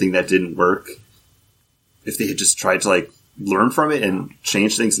anything that didn't work, if they had just tried to, like, learn from it and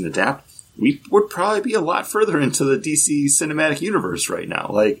change things and adapt, we would probably be a lot further into the DC Cinematic Universe right now.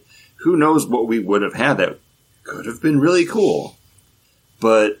 Like, who knows what we would have had that could have been really cool.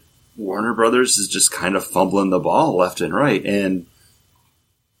 But Warner Brothers is just kind of fumbling the ball left and right, and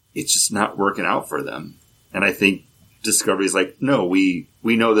it's just not working out for them. And I think Discovery's like, no, we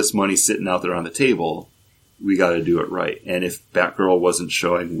know this money's sitting out there on the table. We got to do it right. And if Batgirl wasn't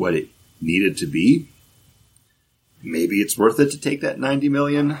showing what it needed to be, maybe it's worth it to take that $90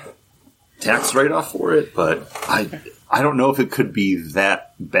 million tax write-off for it. But I don't know if it could be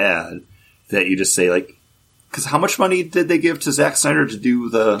that bad that you just say, like, because how much money did they give to Zack Snyder to do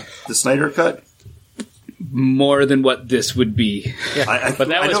the Snyder Cut? More than what this would be. Yeah. But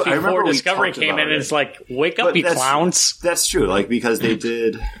that was before Discovery came in, and it's like, wake up, you clowns. That's true, like, because they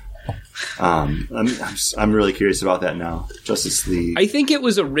did... I'm really curious about that now. Justice League. I think it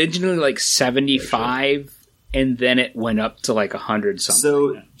was originally like 75, and then it went up to like 100 something.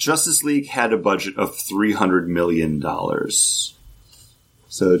 So Justice League had a budget of $300 million.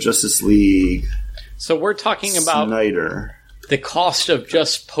 So Justice League. So we're talking about Snyder. The cost of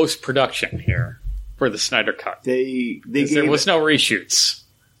just post production here for the Snyder Cut. There was no reshoots.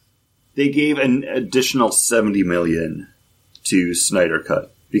 They gave an additional $70 million to Snyder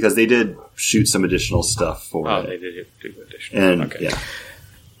Cut. Because they did shoot some additional stuff for it. Oh, they did do additional. And, okay. Yeah.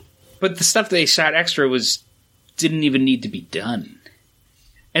 But the stuff they shot extra didn't even need to be done.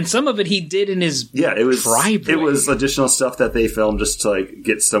 And some of it he did in his driveway. It was additional stuff that they filmed just to, like,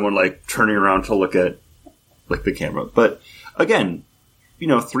 get someone, like, turning around to look at, like, the camera. But, again,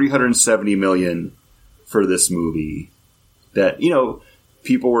 $370 million for this movie that,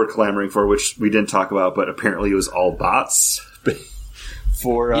 people were clamoring for, which we didn't talk about, but apparently it was all bots.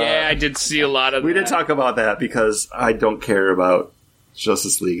 I did see a lot of We didn't talk about that because I don't care about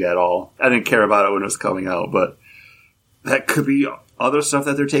Justice League at all. I didn't care about it when it was coming out, but that could be other stuff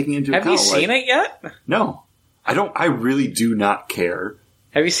that they're taking into account. Have you seen it yet? No. I really do not care.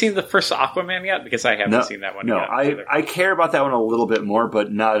 Have you seen the first Aquaman yet? Because I haven't seen that one yet. No, I care about that one a little bit more,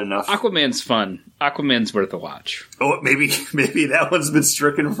 but not enough. Aquaman's fun. Aquaman's worth a watch. Oh, maybe that one's been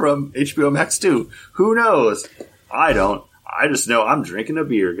stricken from HBO Max too. Who knows? I don't. I just know I'm drinking a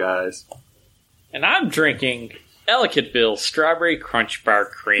beer, guys. And I'm drinking Ellicott Bill's Strawberry Crunch Bar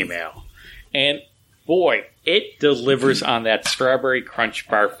Cream Ale. And, boy, it delivers on that Strawberry Crunch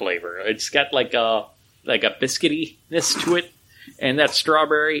Bar flavor. It's got like a biscuitiness to it. And that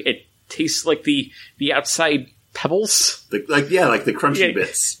strawberry, it tastes like the outside pebbles. Like the crunchy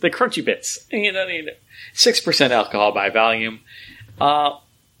bits. The crunchy bits. 6% alcohol by volume.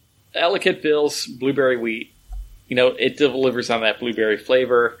 Ellicott Bill's Blueberry Wheat it delivers on that blueberry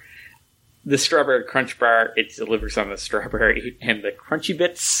flavor. The strawberry crunch bar, it delivers on the strawberry and the crunchy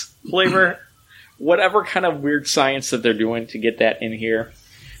bits flavor. Whatever kind of weird science that they're doing to get that in here.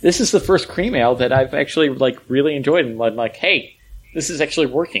 This is the first cream ale that I've actually really enjoyed, and I'm like, hey, this is actually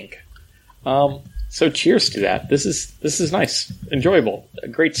working. So cheers to that. This is nice, enjoyable, a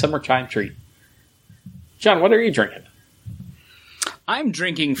great summertime treat. John, what are you drinking? I'm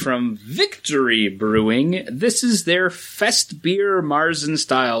drinking from Victory Brewing. This is their Fest Beer Marzen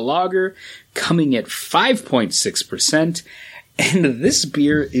Style Lager, coming at 5.6%, and this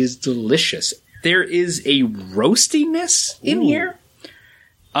beer is delicious. There is a roastiness in here,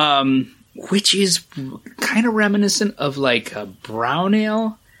 which is kind of reminiscent of like a brown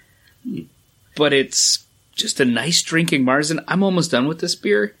ale, but it's just a nice drinking Marzen. I'm almost done with this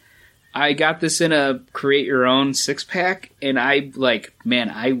beer. I got this in a create your own 6-pack, and I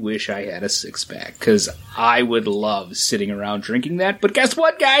wish I had a 6-pack, because I would love sitting around drinking that. But guess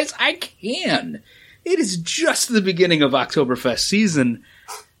what, guys? I can. It is just the beginning of Oktoberfest season,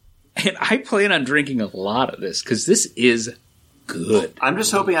 and I plan on drinking a lot of this, because this is good. I'm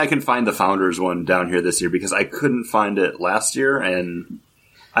just hoping I can find the Founders one down here this year, because I couldn't find it last year, and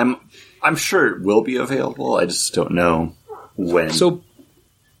I'm sure it will be available. I just don't know when. So,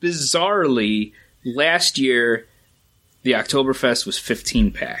 bizarrely, last year, the Oktoberfest was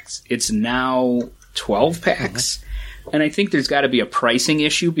 15 packs. It's now 12 packs. And I think there's got to be a pricing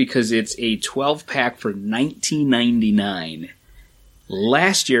issue because it's a 12 pack for $19.99.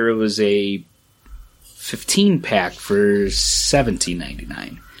 Last year it was a 15 pack for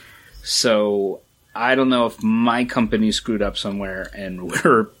 $17.99. So I don't know if my company screwed up somewhere and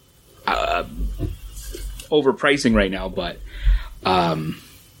we're overpricing right now, but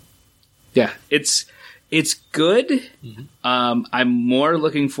yeah, it's good. Mm-hmm. I'm more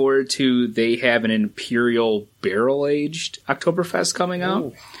looking forward to, they have an Imperial barrel-aged Oktoberfest coming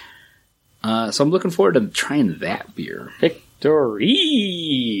out. So I'm looking forward to trying that beer.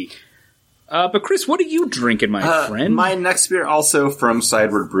 Victory! But Chris, what are you drinking, my friend? My next beer also from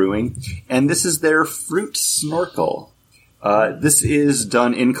Sideward Brewing, and this is their Fruit Snorkel. This is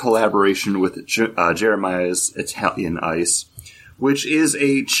done in collaboration with Jeremiah's Italian Ice, which is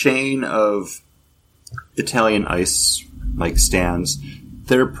a chain of Italian ice stands.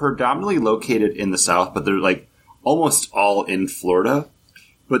 They're predominantly located in the South, but they're almost all in Florida.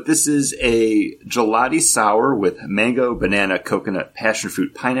 But this is a gelati sour with mango, banana, coconut, passion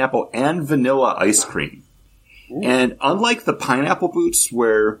fruit, pineapple, and vanilla ice cream. Ooh. And unlike the pineapple boots,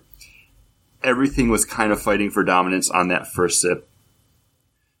 where everything was kind of fighting for dominance on that first sip,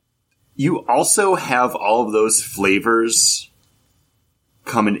 you also have all of those flavors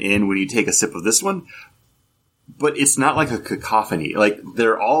coming in when you take a sip of this one. But it's not like a cacophony.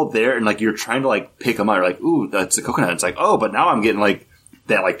 They're all there, and you're trying to pick them out. You're like, ooh, that's a coconut. It's oh, but now I'm getting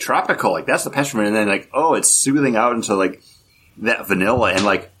that tropical, that's the passion fruit, and then oh, it's soothing out into that vanilla,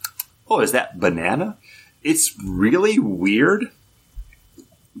 and oh, is that banana? It's really weird,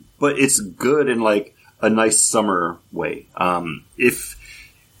 but it's good in a nice summer way. If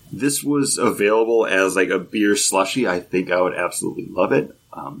this was available as a beer slushy, I think I would absolutely love it.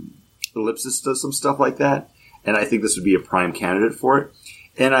 Ellipsis does some stuff like that, and I think this would be a prime candidate for it.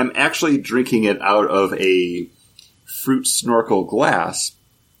 And I'm actually drinking it out of a Fruit Snorkel glass,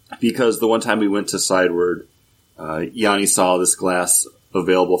 because the one time we went to Sideward, Yanni saw this glass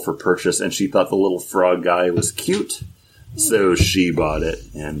available for purchase, and she thought the little frog guy was cute, so she bought it,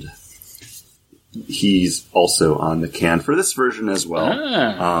 and he's also on the can for this version as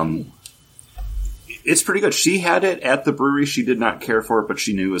well. It's pretty good. She had it at the brewery. She did not care for it, but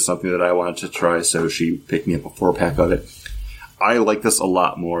she knew it was something that I wanted to try, so she picked me up a 4-pack of it. I like this a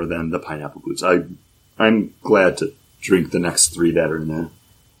lot more than the pineapple boots. I'm glad to drink the next 3 that are in there.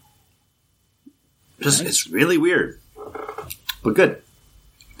 It's really weird, but good.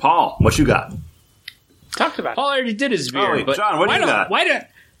 Paul, what you got? Talked about it. Paul already did his beer. Oh, wait, but John, what do you got?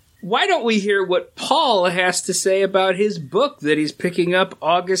 Why don't we hear what Paul has to say about his book that he's picking up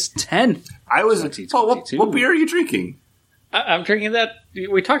August 10th? Paul, what beer are you drinking? I'm drinking that.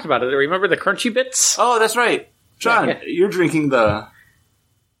 We talked about it. Remember the crunchy bits? Oh, that's right. John, Yeah. You're drinking the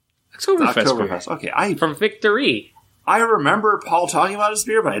Oktoberfest. Okay, From Victory. I remember Paul talking about his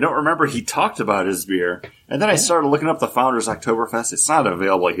beer, but I don't remember he talked about his beer. And then I started looking up the Founders Oktoberfest. It's not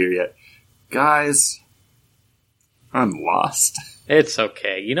available here yet. Guys, I'm lost. It's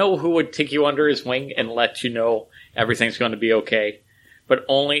okay. You know who would take you under his wing and let you know everything's going to be okay? But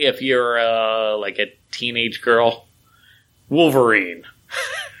only if you're a teenage girl. Wolverine.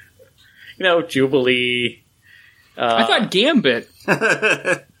 Jubilee. I thought Gambit.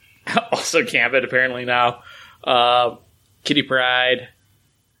 Also Gambit, apparently now. Kitty Pryde.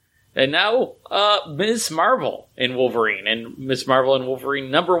 And now, Ms. Marvel and Wolverine. And Ms. Marvel and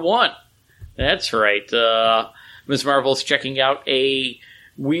Wolverine #1. That's right. Ms. Marvel's checking out a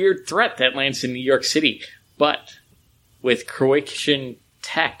weird threat that lands in New York City. But with Croatian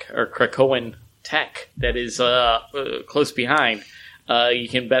tech, or Krakoan tech, that is close behind, you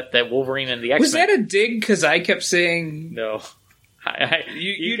can bet that Wolverine and the X-Men... Was that a dig? Because I kept saying... No.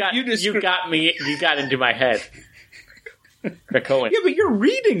 You got me. You got into my head. Krakoan. Yeah, but you're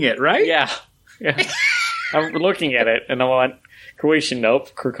reading it, right? Yeah. I'm looking at it, and I went, Croatian,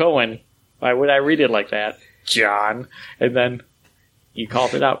 nope. Krakoan. Why would I read it like that, John? And then you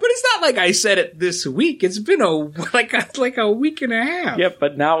called it out. But it's not like I said it this week. It's been like a week and a half. Yep,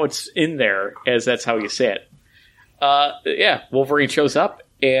 but now it's in there, as that's how you say it. Yeah, Wolverine shows up,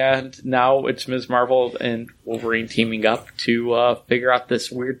 and now it's Ms. Marvel and Wolverine teaming up to figure out this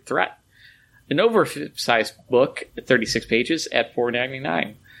weird threat. An oversized book, 36 pages, at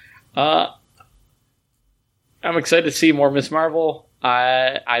 $4.99. I'm excited to see more Ms. Marvel.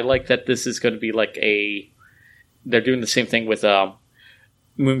 I like that this is going to be like they're doing the same thing with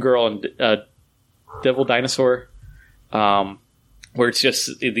Moon Girl and Devil Dinosaur, where it's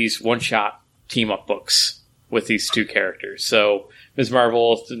just these one-shot team-up books with these two characters. So Ms.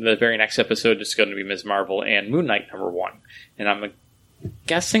 Marvel, in the very next episode, is going to be Ms. Marvel and Moon Knight #1. And I'm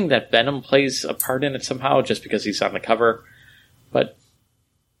guessing that Venom plays a part in it somehow, just because he's on the cover. But,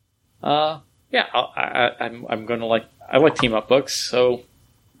 yeah, I'm going to like... I like team-up books, so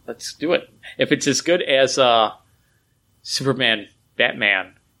let's do it. If it's as good as Superman,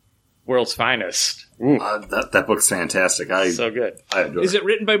 Batman, World's Finest. That book's fantastic. So good. I adore Is it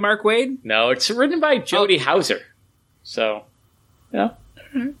written by Mark Waid? No, it's written by Jody Houser. So, yeah.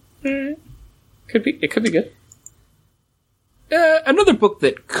 It could be good. Another book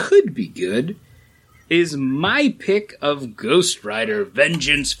that could be good is my pick of Ghost Rider: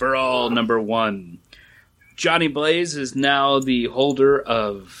 Vengeance for All #1. Johnny Blaze is now the holder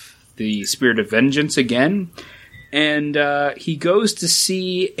of the Spirit of Vengeance again, and he goes to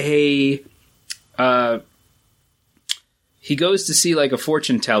see like a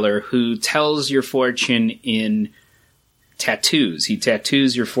fortune teller who tells your fortune in tattoos. He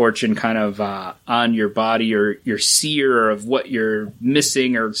tattoos your fortune kind of on your body, or your seer of what you're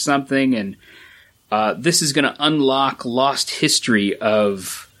missing or something, and this is going to unlock lost history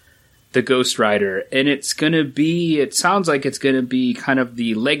of the Ghost Rider, and it sounds like it's going to be kind of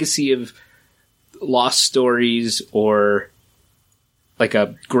the legacy of lost stories, or like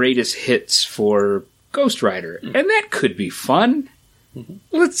a greatest hits for Ghost Rider. And that could be fun. Mm-hmm.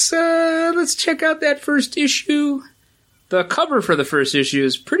 Let's check out that first issue. The cover for the first issue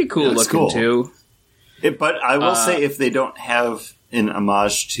is pretty cool looking, too. But I will say, if they don't have an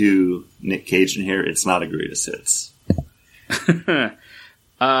homage to Nick Cage in here, it's not a greatest hits.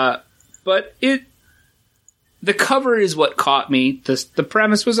 But the cover is what caught me. The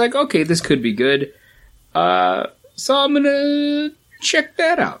premise was like, okay, this could be good. So I'm gonna check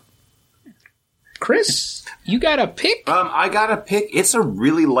that out. Chris, you got a pick? I got a pick. It's a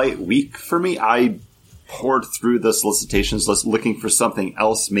really light week for me. I poured through the solicitations list looking for something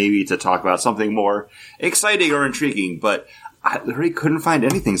else maybe to talk about, something more exciting or intriguing, but I really couldn't find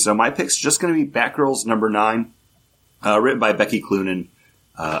anything. So my pick's just going to be Batgirls #9, written by Becky Cloonan.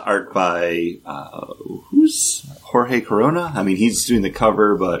 Art by, who's Jorge Corona? I mean, he's doing the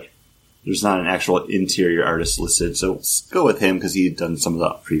cover, but there's not an actual interior artist listed, so let's go with him because he'd done some of the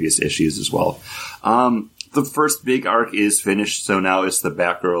previous issues as well. The first big arc is finished, so now it's the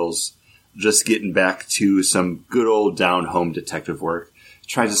Batgirls just getting back to some good old down-home detective work,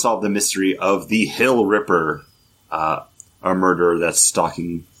 trying to solve the mystery of the Hill Ripper, a murderer that's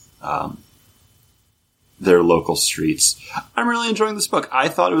stalking their local streets. I'm really enjoying this book. I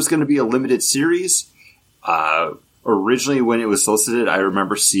thought it was going to be a limited series. Originally, when it was solicited, I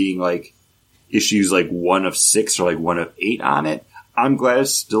remember seeing like issues like 1 of 6 or like 1 of 8 on it. I'm glad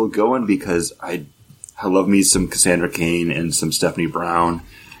it's still going because I love me some Cassandra Cain and some Stephanie Brown.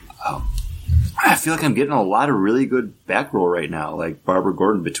 I feel like I'm getting a lot of really good Batgirl right now, like Barbara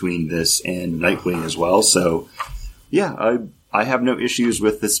Gordon between this and Nightwing as well. So, yeah, I have no issues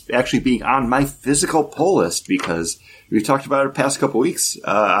with this actually being on my physical pull list because we've talked about it the past couple weeks.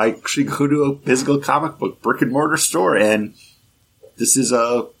 I actually go to a physical comic book brick and mortar store, and this is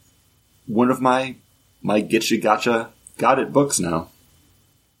one of my Get You Gotcha Got It books now.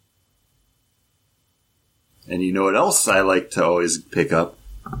 And you know what else I like to always pick up?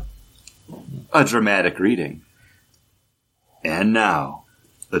 A dramatic reading. And now,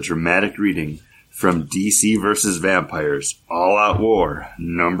 a dramatic reading from DC vs. Vampires All Out War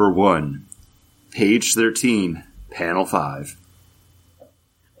 #1. Page 13, panel 5.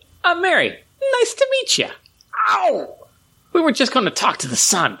 Mary, nice to meet you. Ow! We were just going to talk to the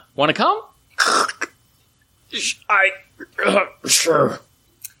sun. Want to come? Sure.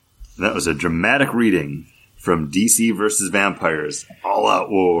 That was a dramatic reading from DC vs. Vampires, All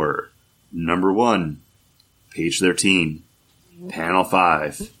Out War, number 1, page 13, panel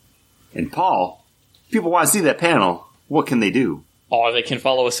 5. And Paul, if people want to see that panel, what can they do? Or they can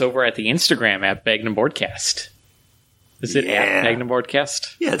follow us over at the Instagram at Magnum Boardcast. Is it at Magnum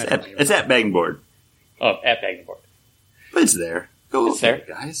Boardcast? Yeah, it's at Magnum Board. Oh, at Magnum Board. But it's there. Go look there, at it,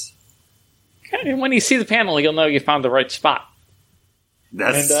 guys. And when you see the panel, you'll know you found the right spot.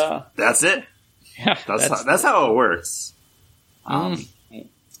 That's it. Yeah, That's how it works. Are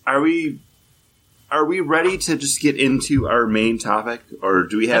we ready to just get into our main topic, or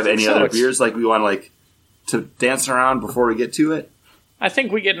do we have any other beers like we want to dance around before we get to it? I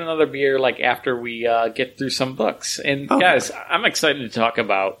think we get another beer after we get through some books. And guys, I'm excited to talk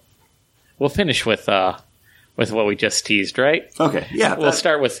about. We'll finish with what we just teased, right? Okay, yeah. We'll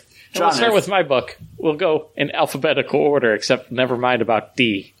start with my book. We'll go in alphabetical order, except never mind about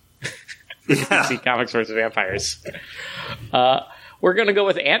D. DC Comics vs. Vampires. We're going to go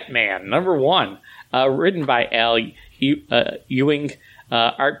with Ant-Man, number 1, written by Al Ewing,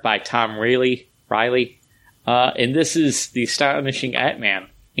 art by Tom Riley. And this is the astonishing Ant-Man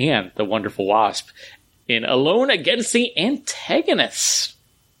and the Wonderful Wasp in Alone Against the Antagonists.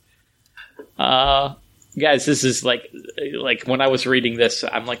 Guys, this is like when I was reading this,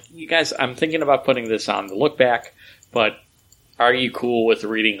 I'm like, you guys, I'm thinking about putting this on the look back, but are you cool with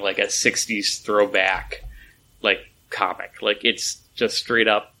reading a 60s throwback comic? It's just straight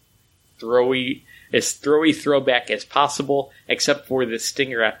up as throwy throwback as possible, except for the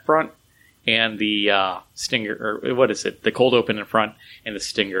stinger at front and the stinger, or what is it? The cold open in front and the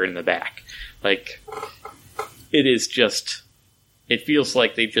stinger in the back. It is just, it feels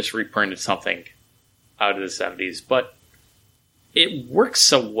like they just reprinted something out of the 70s, but it works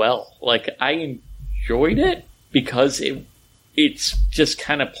so well. I enjoyed it because it's just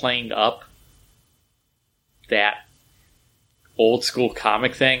kind of playing up that old school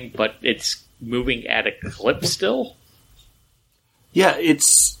comic thing, but it's moving at a clip still. Yeah,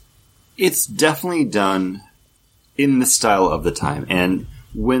 it's definitely done in the style of the time. And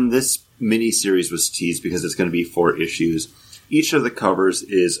when this miniseries was teased, because it's going to be 4 issues, each of the covers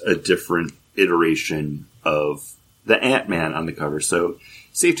is a different iteration of the Ant-Man on the cover. So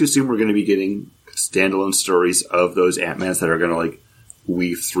safe to assume we're going to be getting standalone stories of those Ant-Mans that are going to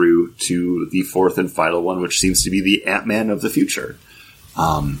weave through to the 4th and final one, which seems to be the Ant-Man of the future.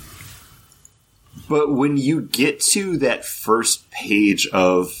 But when you get to that first page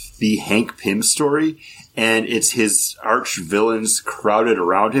of the Hank Pym story, and it's his arch villains crowded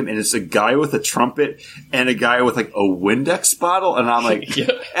around him, and it's a guy with a trumpet and a guy with a Windex bottle, and I'm like,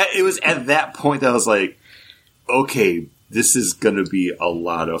 It was at that point that I was like, okay, this is going to be a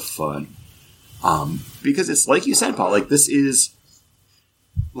lot of fun. Because it's like you said, Paul, this is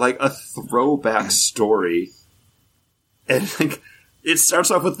a throwback story, and it starts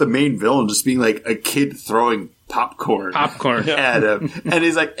off with the main villain just being a kid throwing popcorn at him. And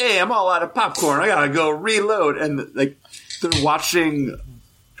he's like, hey, I'm all out of popcorn. I gotta go reload. And they're watching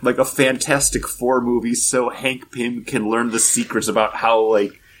a Fantastic Four movie so Hank Pym can learn the secrets about how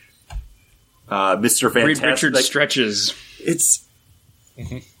Mr. Fantastic. Reed Richards stretches. It's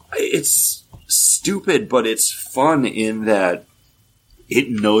stupid, but it's fun in that it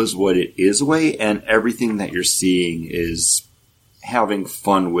knows what it is away, and everything that you're seeing is having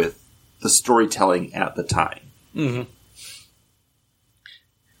fun with the storytelling at the time. Mm-hmm.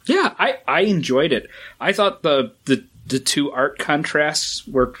 Yeah, I enjoyed it. I thought the 2 art contrasts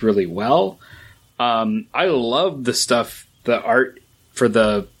worked really well. I love the art for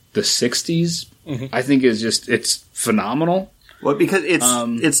the 60s. Mm-hmm. I think it's phenomenal. Well, because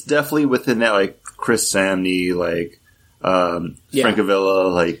it's definitely within that Chris Samnee,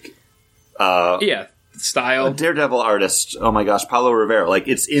 Francavilla, style. A Daredevil artist. Oh my gosh, Paulo Rivera.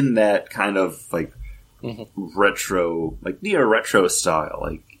 It's in that kind of retro, neo-retro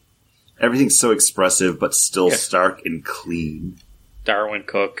style. Everything's so expressive, but still stark and clean. Darwin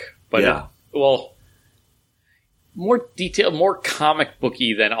Cook, but more detailed, more comic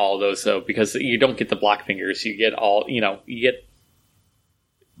booky than all those, though, because you don't get the block fingers. You get you get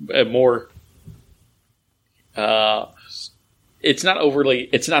more. It's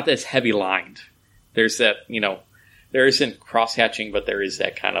not as heavy lined. There's that, there isn't cross-hatching, but there is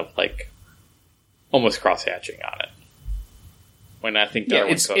that kind of almost cross-hatching on it. When I think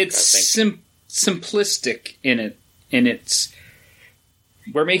Darwin Cook, simplistic in its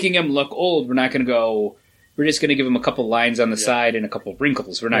we're making him look old. We're not going to go. We're just going to give him a couple lines on the side and a couple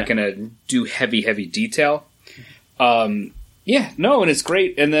wrinkles. We're not going to do heavy detail. And it's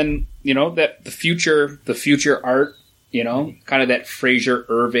great. And then that the future art, kind of that Fraser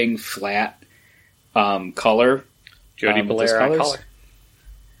Irving flat color. Jody Blair color.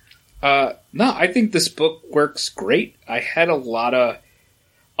 No, I think this book works great. I had a lot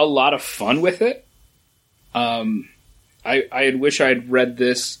of fun with it. I wish I'd read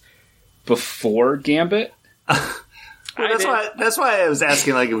this before Gambit. That's why I was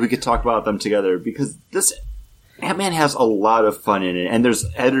asking if we could talk about them together, because this Ant-Man has a lot of fun in it, and there's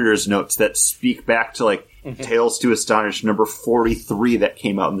editor's notes that speak back to Tales to Astonish number 43 that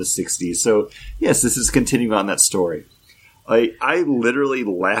came out in the 60s. So yes, this is continuing on that story. I literally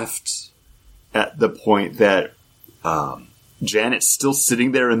laughed at the point that Janet's still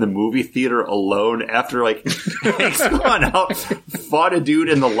sitting there in the movie theater alone after Hank's gone out, fought a dude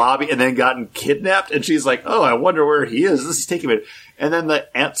in the lobby, and then gotten kidnapped. And she's like, "Oh, I wonder where he is. This is taking me." And then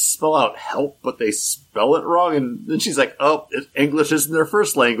the ants spell out help, but they spell it wrong. And then she's like, "Oh, English isn't their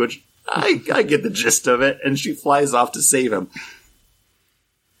first language. I get the gist of it." And she flies off to save him.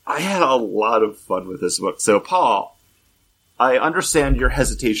 I had a lot of fun with this book. So, Paul, I understand your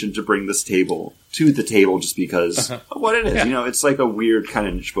hesitation to bring this to the table just because of what it is. Yeah. It's like a weird kind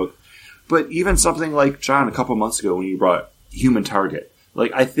of niche book. But even something like John a couple months ago when you brought Human Target,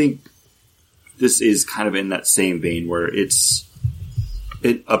 I think this is kind of in that same vein where it's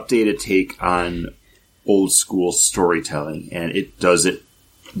an updated take on old school storytelling, and it does it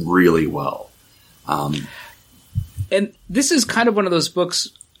really well. And this is kind of one of those books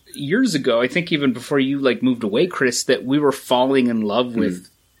years ago, I think even before you moved away, Chris, that we were falling in love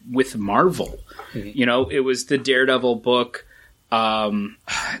with Marvel. Mm-hmm. It was the Daredevil book.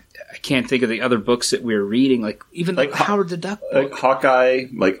 I can't think of the other books that we were reading, even the Howard the Duck book. Hawkeye,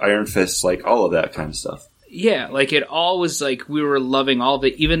 Iron Fist, all of that kind of stuff. Yeah, it all was we were loving all of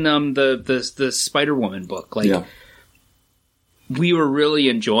it. Even the Spider-Woman book. We were really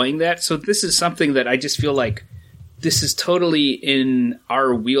enjoying that. So this is something that I just feel this is totally in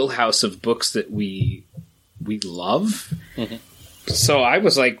our wheelhouse of books that we love. Mm-hmm. So I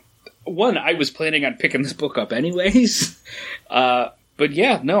was I was planning on picking this book up anyways. But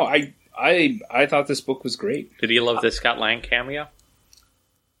yeah, no, I thought this book was great. Did you love the Scott Lang cameo?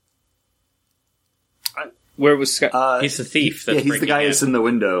 Where was Scott? He's the thief. Yeah, he's the guy that's in the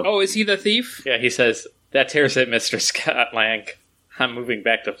window. Oh, is he the thief? Yeah, he says, "That tears it, Mr. Scott Lang. I'm moving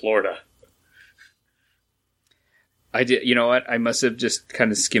back to Florida." I did. You know what? I must have just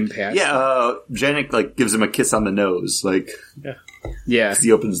kind of skimmed past. Yeah, Janet gives him a kiss on the nose, yeah.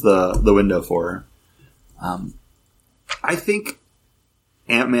 He opens the window for her. I think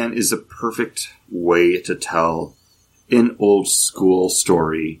Ant-Man is a perfect way to tell an old school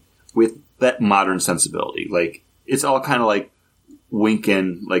story with that modern sensibility. It's all kind of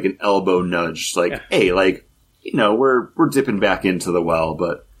winking, an elbow nudge. Hey, we're dipping back into the well,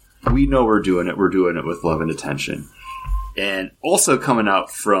 but we know we're doing it. We're doing it with love and attention. And also coming out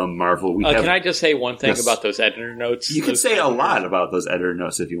from Marvel, we have... Can I just say one thing about those editor notes? You can say a lot about those editor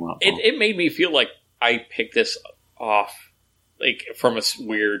notes if you want, Paul. It made me feel like I picked this off from a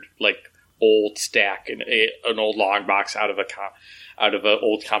weird old stack in an old long box out of an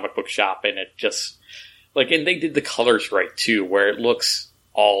old comic book shop, and it just and they did the colors right too, where it looks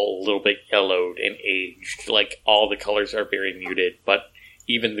all a little bit yellowed and aged. All the colors are very muted, but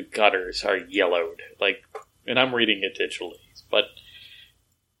even the gutters are yellowed. And I'm reading it digitally, but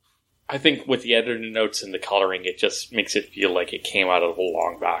I think with the editor notes and the coloring, it just makes it feel like it came out of a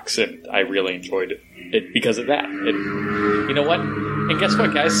long box, and I really enjoyed it because of that. And you know what? And guess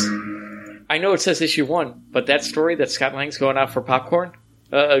what, guys? I know it says issue 1, but that story that Scott Lang's going out for popcorn,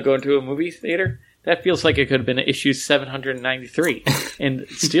 going to a movie theater, that feels like it could have been issue 793, and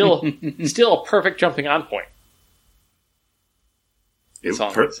still a perfect jumping on point.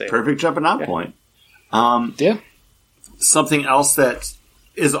 Perfect jumping on point. Yeah. Something else that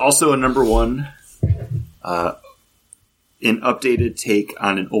is also a number 1, an updated take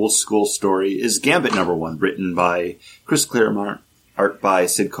on an old school story is Gambit number 1, written by Chris Claremont, art by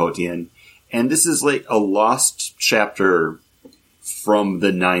Sid Kotian. And this is a lost chapter from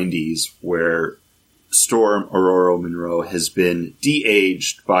the 90s where Storm Aurora Monroe has been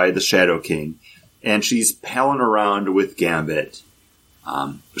de-aged by the Shadow King, and she's palling around with Gambit.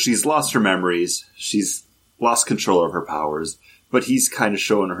 She's lost her memories. She's lost control of her powers, but he's kind of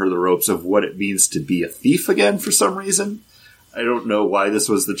showing her the ropes of what it means to be a thief again for some reason. I don't know why this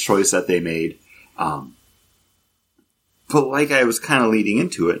was the choice that they made. But I was kind of leading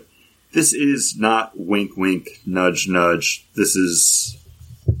into it, this is not wink, wink, nudge, nudge. This is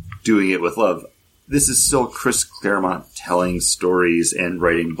doing it with love. This is still Chris Claremont telling stories and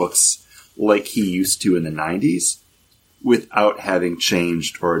writing books like he used to in the 90s without having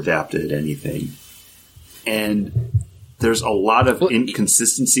changed or adapted anything. And there's a lot of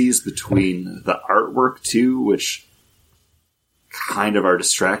inconsistencies between the artwork, too, which kind of are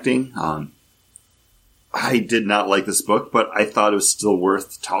distracting. I did not like this book, but I thought it was still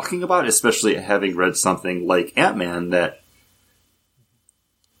worth talking about, especially having read something like Ant-Man, that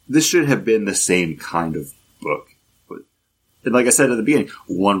this should have been the same kind of book. And like I said at the beginning,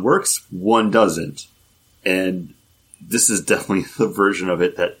 one works, one doesn't. And this is definitely the version of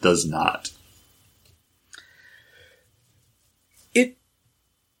it that does not.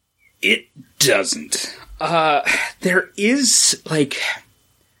 It doesn't. There is, like...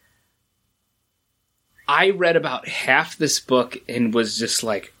 I read about half this book and was just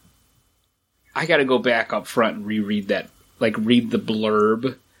like, I gotta go back up front and reread that, like, read the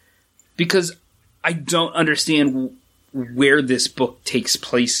blurb. Because I don't understand where this book takes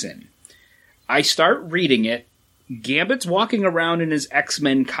place in. I start reading it. Gambit's walking around in his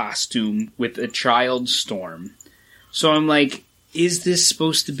X-Men costume with a child Storm. So I'm like, is this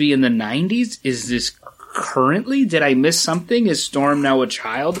supposed to be in the 90s? Is this currently? Did I miss something? Is Storm now a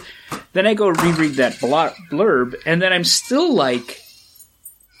child? Then I go reread that blurb, and then I'm still like,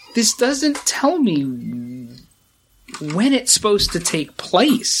 this doesn't tell me when it's supposed to take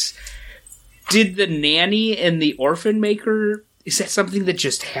place. Did the nanny and the orphan maker, is that something that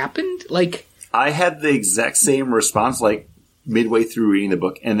just happened? Like, I had the exact same response, like, midway through reading the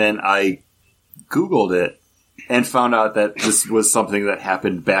book, and then I Googled it and found out that this was something that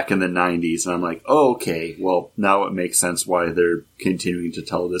happened back in the 90s. And I'm like, oh, okay, well, now it makes sense why they're continuing to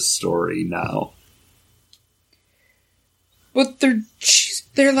tell this story now. But they're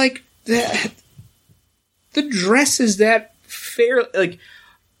like, the dress is that fair, like,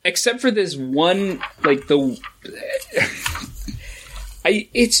 except for this one, like,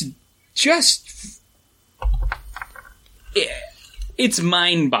 it's just, it's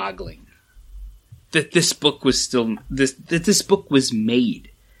mind-boggling that this book was still, that this book was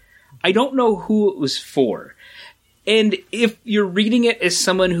made. I don't know who it was for. And if you're reading it as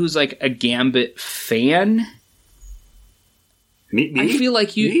someone who's like a Gambit fan, me? I feel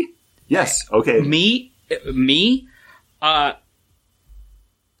like you... Me? Yes, okay. Me? I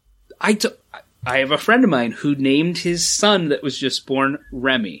have a friend of mine who named his son that was just born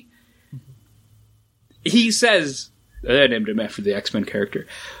Remy. He says, I named him after the X-Men character.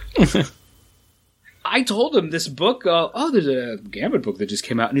 I told him this book, there's a Gambit book that just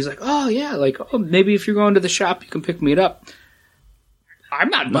came out. And he's like, oh, yeah, like, oh, maybe if you're going to the shop, you can pick me it up. I'm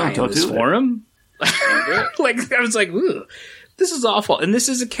not buying this for him. Like, I was like, ooh, this is awful. And this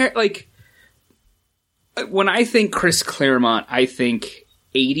is a character, like, when I think Chris Claremont, I think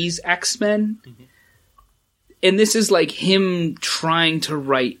 80s X-Men. Mm-hmm. And this is like him trying to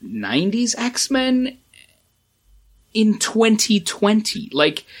write 90s X-Men in 2020.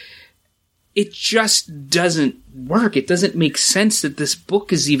 Like, it just doesn't work. It doesn't make sense that this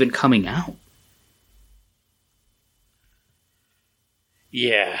book is even coming out.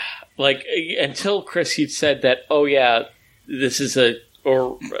 Yeah. Like, until Chris, you'd said that, oh yeah, this is a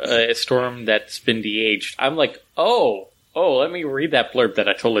Storm that's been de-aged. I'm like, oh, let me read that blurb that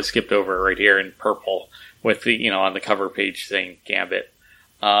I totally skipped over right here in purple with the, on the cover page saying Gambit.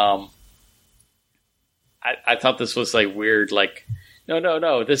 I thought this was like weird, like,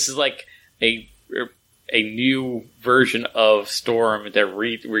 no, this is like a new version of Storm. They're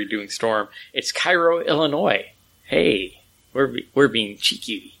redoing Storm. It's Cairo, Illinois. Hey, we're being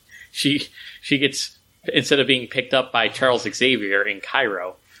cheeky. She gets, instead of being picked up by Charles Xavier in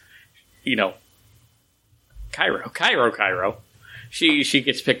Cairo, Cairo. She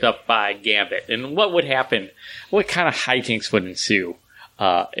gets picked up by Gambit. And what would happen? What kind of hijinks would ensue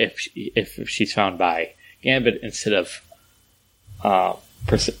if she's found by Gambit instead of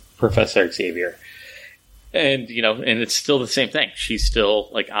Professor Xavier? And and it's still the same thing. She's still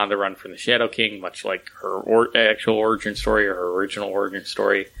like on the run from the Shadow King, much like her actual origin story or her original origin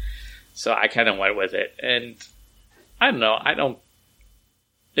story. So I kind of went with it, and I don't know.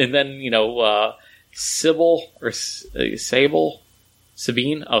 And then Sybil or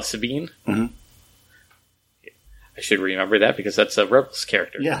Sabine. Oh, Sabine. Mm-hmm. I should remember that because that's a Rebels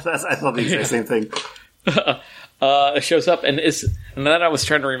character. Yeah, I thought the exact same thing. Shows up and then I was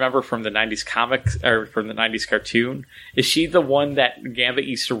trying to remember from the 90s comics or from the 90s cartoon. Is she the one that Gambit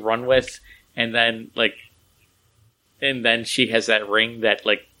used to run with, and then she has that ring that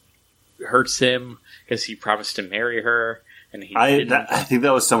like hurts him because he promised to marry her? and he I think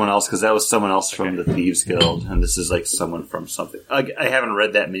that was someone else, because that was someone else from the Thieves Guild, and this is like someone from something. I haven't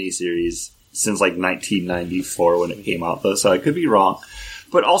read that miniseries since like 1994 when it came out, though, so I could be wrong.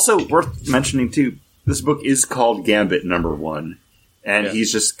 But also worth mentioning too, this book is called Gambit #1, and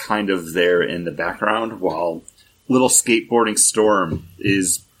he's just kind of there in the background while little skateboarding Storm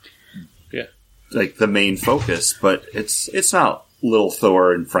is like the main focus. But it's not Little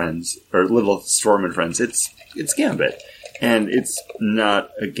Thor and Friends or Little Storm and Friends. It's Gambit. And it's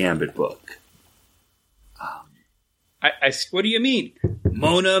not a Gambit book. What do you mean?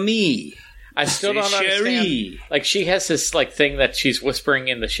 Mon ami. I still don't understand. Like, she has this like thing that she's whispering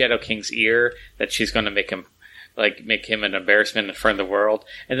in the Shadow King's ear that she's going to make him an embarrassment in front of the world.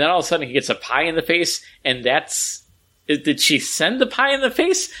 And then all of a sudden he gets a pie in the face, and did she send the pie in the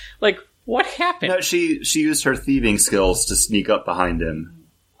face? Like, what happened? No, she used her thieving skills to sneak up behind him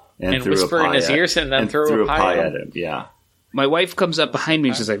and threw whisper a pie in his ears and then threw a pie at him. Yeah. My wife comes up behind me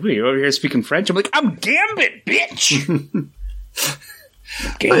and she's like, "Wait, you're over here speaking French?" I'm like, "I'm Gambit, bitch!"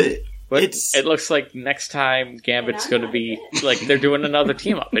 But it looks like next time Gambit's going to be, like, they're doing another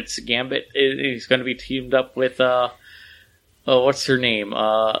team up. It's Gambit. He's going to be teamed up with, what's her name?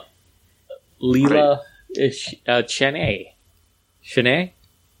 Leela Shanae. Shanae?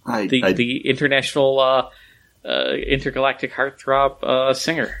 The international intergalactic heartthrob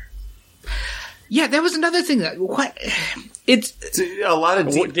singer. Yeah, that was another thing. What? It's a lot of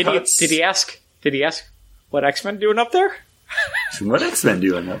deep cuts. Did he ask what X-Men doing up there? What X-Men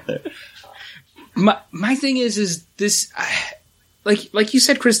doing up there? My thing is this, like you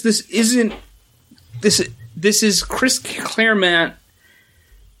said, Chris. This isn't this. This is Chris Claremont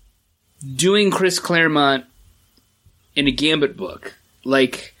doing Chris Claremont in a Gambit book.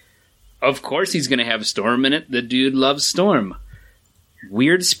 Like, of course he's going to have Storm in it. The dude loves Storm.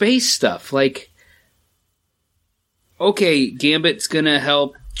 Weird space stuff. Like, okay, Gambit's going to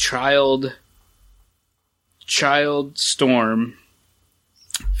help Child Storm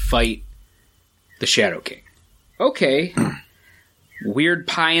fight the Shadow King. Okay. Weird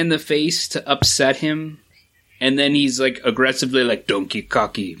pie in the face to upset him. And then he's like aggressively like, "Donkey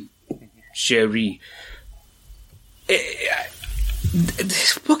cocky, Sherry."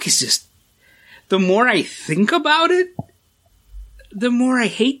 This book is just, the more I think about it, the more I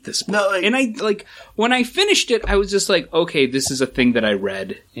hate this book. No, and I, like, when I finished it, I was just like, okay, this is a thing that I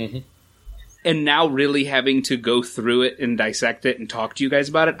read. Mm-hmm. And now really having to go through it and dissect it and talk to you guys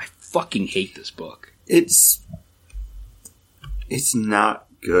about it, I fucking hate this book. It's not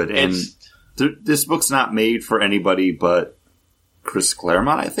good. And this book's not made for anybody but Chris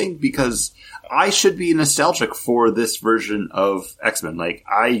Claremont, I think, because I should be nostalgic for this version of X-Men. Like,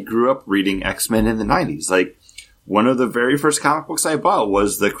 I grew up reading X-Men in the 90s. Like, one of the very first comic books I bought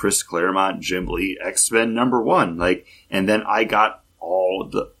was the Chris Claremont Jim Lee X-Men #1. Like, and then I got all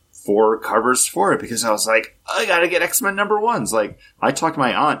the 4 covers for it because I was like, I gotta get X-Men #1s. Like, I talked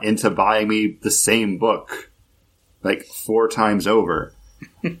my aunt into buying me the same book like 4 times over.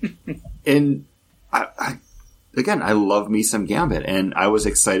 And I love me some Gambit, and I was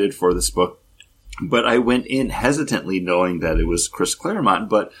excited for this book, but I went in hesitantly knowing that it was Chris Claremont,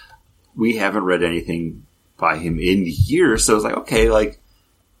 but we haven't read anything by him in years, so I was like, okay, like,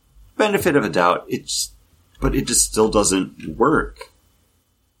 benefit of a doubt, but it just still doesn't work.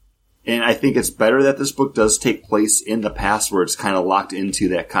 And I think it's better that this book does take place in the past where it's kind of locked into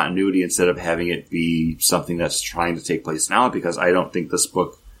that continuity instead of having it be something that's trying to take place now, because I don't think this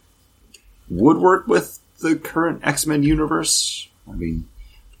book would work with the current X-Men universe. I mean,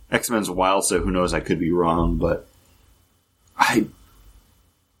 X-Men's wild, so who knows, I could be wrong, but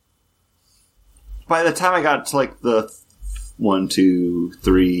by the time I got to like the 1, 2,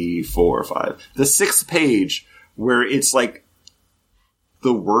 3, 4, 5, the 6th page where it's like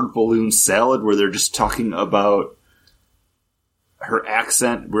the word balloon salad, where they're just talking about her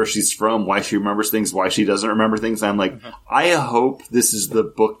accent, where she's from, why she remembers things, why she doesn't remember things. I'm like, I hope this is the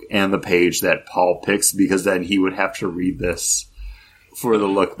book and the page that Paul picks, because then he would have to read this for the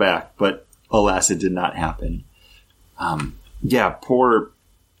look back. But alas, it did not happen. Poor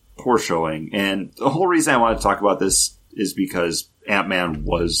showing. And the whole reason I wanted to talk about this is because Ant-Man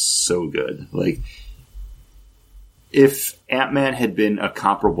was so good. Like, if Ant-Man had been a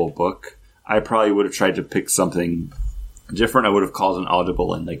comparable book, I probably would have tried to pick something different. I would have called an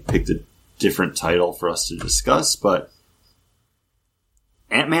audible and like picked a different title for us to discuss, but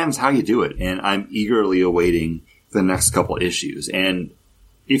Ant-Man's how you do it, and I'm eagerly awaiting the next couple issues. And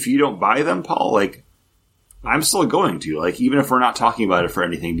if you don't buy them, Paul, like, I'm still going to, like, even if we're not talking about it for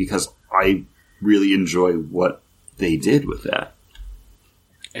anything, because I really enjoy what they did with that.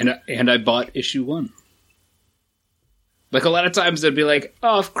 And I bought issue 1. Like, a lot of times they'd be like,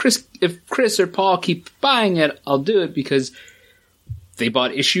 oh, if Chris or Paul keep buying it, I'll do it because they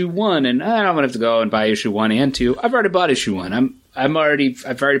bought issue 1, and I don't have to go and buy issue 1 and 2. I've already bought issue 1. I've already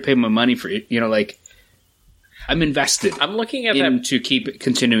paid my money for it. Like, I'm invested. I'm looking at to keep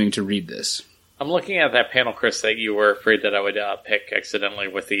continuing to read this. I'm looking at that panel, Chris, that you were afraid that I would pick accidentally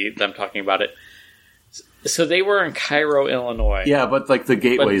with them talking about it. So they were in Cairo, Illinois. Yeah, but like the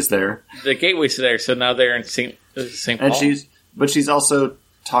gateway's there. The gateway's there, so now they're in St. Paul. And she's also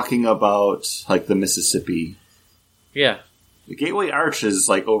talking about like the Mississippi. Yeah. The Gateway Arch is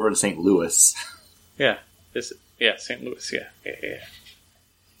like over in St. Louis. Yeah. St. Louis, yeah.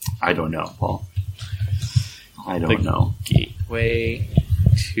 I don't know, Paul. I don't know. Gateway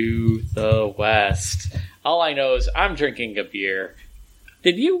to the West. All I know is I'm drinking a beer.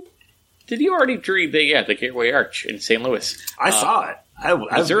 Did you already drink the Gateway Arch in St. Louis? I saw it.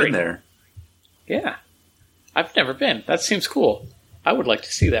 I've been there. Yeah. I've never been. That seems cool. I would like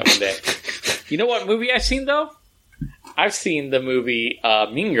to see that one day. You know what movie I've seen, though? I've seen the movie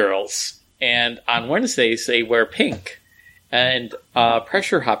Mean Girls, and on Wednesdays they wear pink. And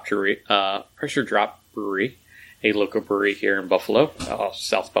Pressure Drop Brewery, a local brewery here in Buffalo,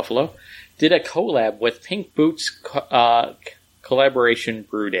 South Buffalo, did a collab with Pink Boots Collaboration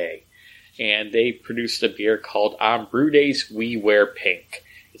Brew Day. And they produced a beer called On Brew Days We Wear Pink.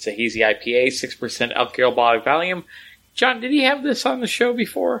 It's a hazy IPA, 6% alcohol by volume. John, did he have this on the show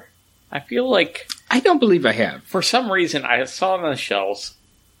before? I feel like... I don't believe I have. For some reason, I saw it on the shelves.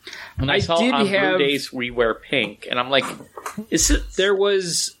 And I saw On Brew Days We Wear Pink. And I'm like, is it... There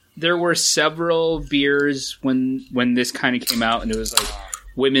were several beers when this kind of came out, and it was like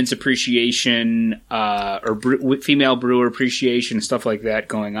women's appreciation or female brewer appreciation, stuff like that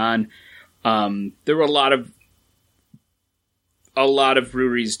going on. There were a lot of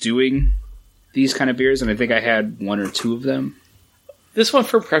breweries doing these kind of beers, and I think I had 1 or 2 of them. This one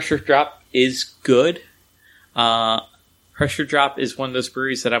from Pressure Drop is good. Pressure Drop is one of those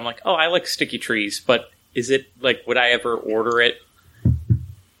breweries that I'm like, oh, I like Sticky Trees, but is it like, would I ever order it?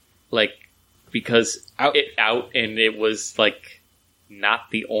 Like, because and it was like not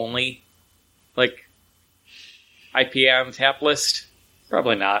the only like IPA on tap list?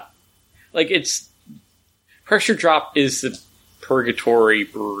 Probably not. Like, it's Pressure Drop is the purgatory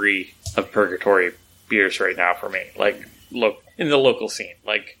brewery of purgatory beers right now for me. Like, look, in the local scene.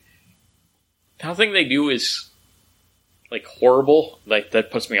 Like, nothing they do is like horrible. Like,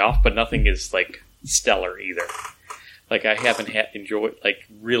 that puts me off, but nothing is like stellar either. Like, I haven't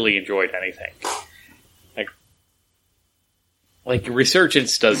really enjoyed anything. Like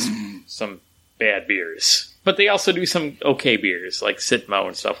Resurgence does some bad beers. But they also do some okay beers, like Sitmo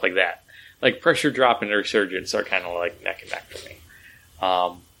and stuff like that. Like, Pressure Drop and Resurgence are kind of like neck and neck for me.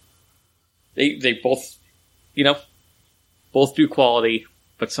 They both, both do quality,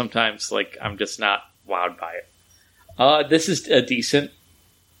 but sometimes, like, I'm just not wowed by it. This is a decent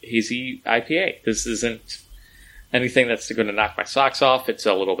hazy IPA. This isn't anything that's going to knock my socks off. It's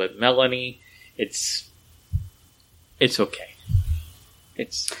a little bit melony. It's okay.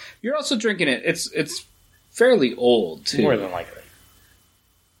 You're also drinking it. It's fairly old too. More than likely.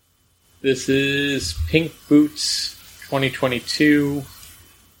 This is Pink Boots 2022.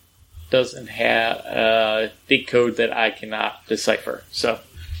 Doesn't have a date code that I cannot decipher. So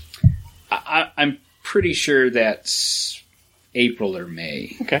I'm pretty sure that's April or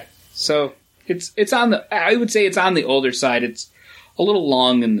May. Okay. So it's on the. I would say it's on the older side. It's a little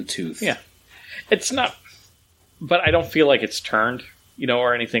long in the tooth. Yeah. It's not, but I don't feel like it's turned,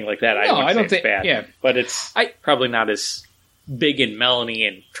 or anything like that. No, I don't think it's bad. Yeah, but it's probably not as big and melony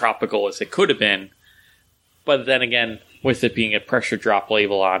and tropical as it could have been. But then again, with it being a Pressure Drop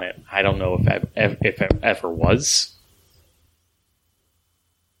label on it, I don't know if it ever was.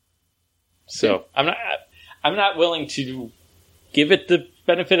 So I'm not willing to give it the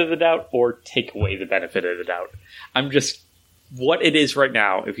benefit of the doubt or take away the benefit of the doubt. I'm just what it is right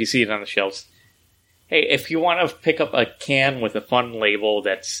now. If you see it on the shelves, hey, if you want to pick up a can with a fun label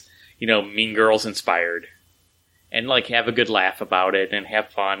that's Mean Girls inspired, and like have a good laugh about it and have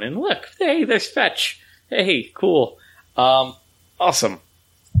fun and look, hey, there's Fetch. Hey, cool, awesome.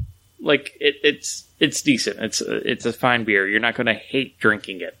 Like it's decent. It's a fine beer. You're not going to hate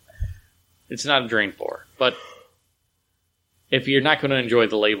drinking it. It's not a drain pour, but if you're not going to enjoy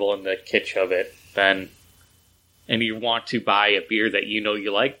the label and the kitsch of it, then and you want to buy a beer that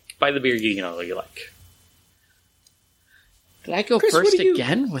you like, buy the beer you like. Did I go Chris, first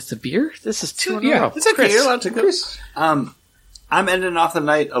again with the beer? This is 2 in a row. It's okay. Chris, You're allowed to go. I'm ending off the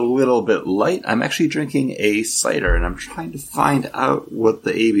night a little bit light. I'm actually drinking a cider, and I'm trying to find out what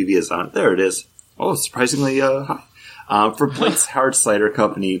the ABV is on it. There it is. Oh, surprisingly high. For Blake's Hard Cider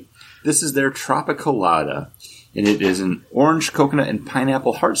Company, this is their Tropicolada, and it is an orange, coconut, and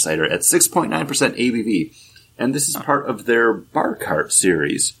pineapple hard cider at 6.9% ABV. And this is part of their Bar Cart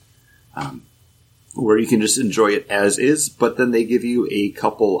series, where you can just enjoy it as is, but then they give you a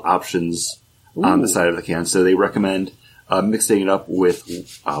couple options on the side of the can. So they recommend mixing it up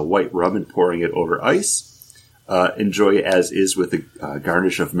with white rum and pouring it over ice. Enjoy as is with a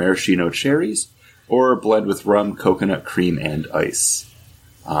garnish of maraschino cherries, or blend with rum, coconut, cream, and ice.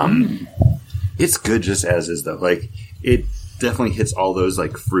 It's good just as is, though. Like, it definitely hits all those,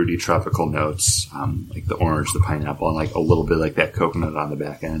 like, fruity tropical notes, like the orange, the pineapple, and, like, a little bit like that coconut on the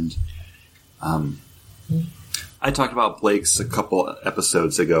back end. I talked about Blake's a couple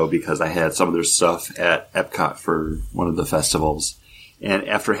episodes ago because I had some of their stuff at Epcot for one of the festivals. And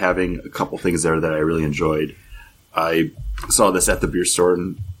after having a couple things there that I really enjoyed, I saw this at the beer store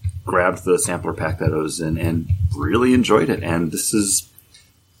and grabbed the sampler pack that it was in and really enjoyed it. And this is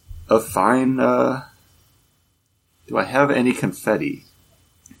a fine... do I have any confetti?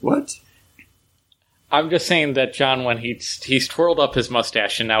 What? I'm just saying that John, when he's twirled up his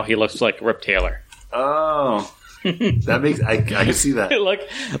mustache and now he looks like Rip Taylor. Oh. That makes... I can see that.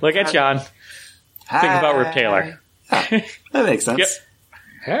 Look at John. Think about Rip Taylor. Yeah, that makes sense. Yep.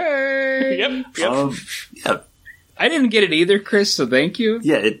 Hey! Yep. Yeah. I didn't get it either, Chris, so thank you.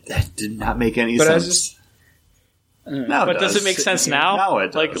 Yeah, it did not make any But I sense. was just- Now But does it make sense now? Now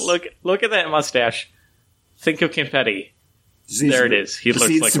it does. Like, look at that mustache. Think of confetti. There it is. He It looks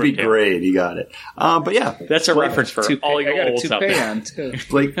needs like to be Rip Taylor. gray, and you got it. But yeah, That's a reference for Toupee. all I you got a olds out toupee there. on, too.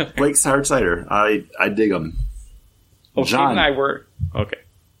 Blake's Hard Cider. I dig them. Oh, Shane John. and I were... Okay.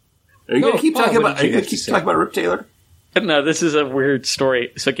 Are you No, going to keep Paul, talking what about? did Are you you going have to to keep say? talking about Rip Taylor? No, this is a weird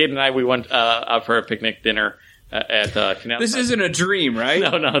story. So Gabe and I, we went out for a picnic dinner at Canal. This isn't a dream, right?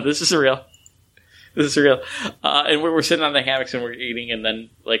 No, this is real. This is real. And we were sitting on the hammocks and we were eating, and then,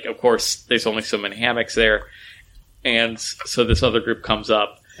 like, of course, there's only so many hammocks there. And so this other group comes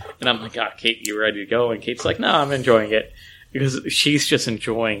up, and I'm like, Kate, you ready to go? And Kate's like, no, I'm enjoying it. Because she's just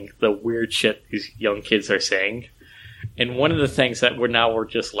enjoying the weird shit these young kids are saying. And one of the things that we're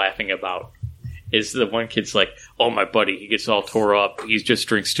just laughing about is the one kid's like, oh, my buddy, he gets all tore up. He just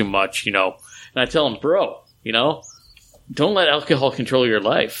drinks too much, you know. And I tell him, bro, you know, don't let alcohol control your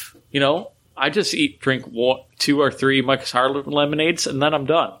life. You know, I just drink 2 or 3 Mike's Hard Lemonades, and then I'm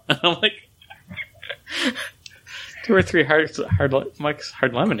done. And I'm like, 2 or 3 Mike's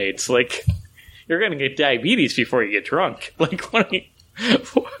Hard Lemonades. Like, you're going to get diabetes before you get drunk. Like, what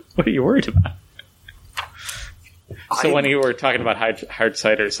are you worried about? So when you were talking about hard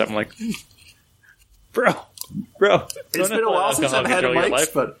cider or something, like, bro. It's been a while since I've had Mike's,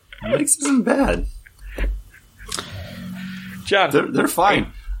 but Mike's isn't bad. John, They're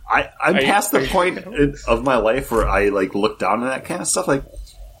fine. I'm past the point of my life where I like look down on that kind of stuff. Like,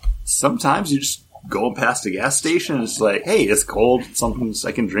 sometimes you just go past a gas station and it's like, hey, it's cold. Something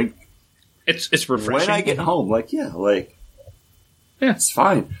I can drink. It's refreshing. When I get home, it's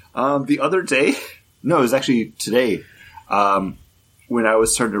fine. The other day, no, it was actually today, when I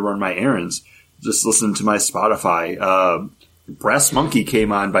was starting to run my errands, just listening to my Spotify, Brass Monkey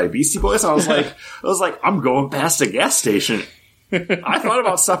came on by Beastie Boys. And I was like, I'm going past a gas station. I thought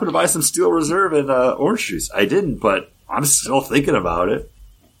about stopping to buy some Steel Reserve and orange juice. I didn't, but I'm still thinking about it.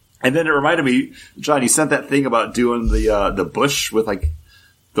 And then it reminded me, John, you sent that thing about doing the bush with like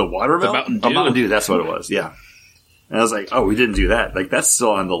the watermelon. Mountain Dew, that's what it was. Yeah. And I was like, oh, we didn't do that. Like, that's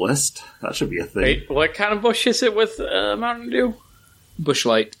still on the list. That should be a thing. wait, what kind of bush is it with Mountain Dew? Bush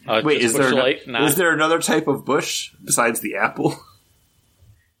Light. Wait, is Bush there another type of bush besides the apple?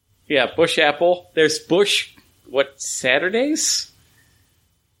 Yeah, Bush Apple. There's Bush, Saturdays?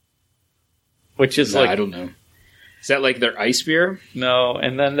 Which is I don't know. Is that like their ice beer? No,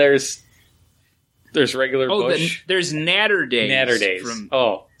 and then there's regular Bush. There's Natter Days. Natter Days.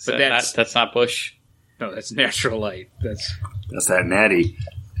 But that's not Bush. No, that's Natural Light. That's that natty.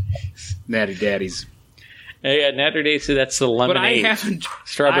 Natty Daddies. Yeah, Natter Days, so that's the lemonade. But I haven't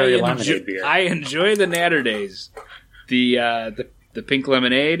strawberry lemonade beer. I enjoy the Natter Days. The pink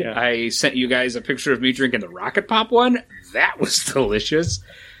lemonade. Yeah. I sent you guys a picture of me drinking the Rocket Pop one. That was delicious.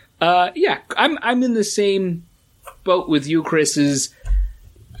 I'm in the same boat with you, Chris. Is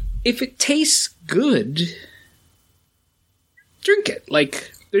if it tastes good, drink it.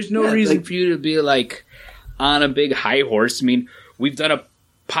 Like, there's no reason for you to be like on a big high horse. I mean, we've done a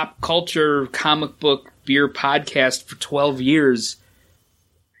pop culture comic book beer podcast for 12 years.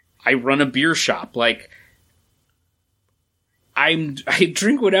 I run a beer shop. Like, I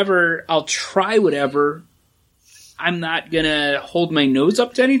drink whatever. I'll try whatever. I'm not gonna hold my nose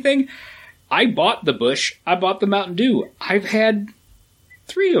up to anything. I bought the Busch. I bought the Mountain Dew. I've had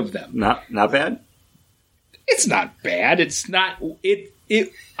 3 of them. Not bad. It's not bad. It's not it.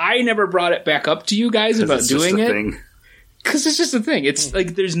 I never brought it back up to you guys about doing it because it's just a thing. It's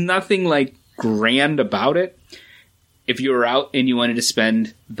like there's nothing like grand about it. If you were out and you wanted to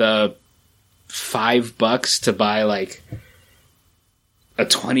spend the $5 to buy like a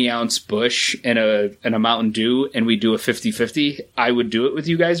 20-ounce Busch and a Mountain Dew, and we do a 50-50, I would do it with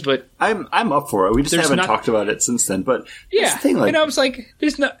you guys. But I'm up for it. We just haven't talked about it since then. But yeah, the thing, like, and I was like,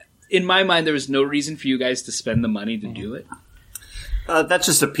 there's no. In my mind, there was no reason for you guys to spend the money to do it. That's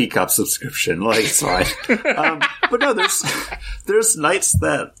just a Peacock subscription. Like, it's fine. But no, there's nights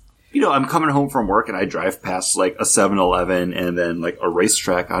that, I'm coming home from work and I drive past like a 7-Eleven and then like a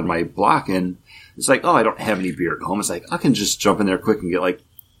racetrack on my block, and it's like, oh, I don't have any beer at home. It's like, I can just jump in there quick and get like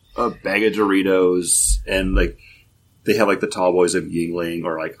a bag of Doritos, and like they have like the Tall Boys of Yingling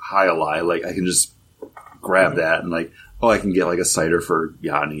or like Hi-Li. Like I can just grab that and like, oh, I can get like a cider for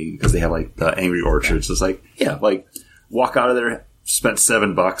Yanni because they have like the Angry Orchards. It's like, yeah, like walk out of there, spent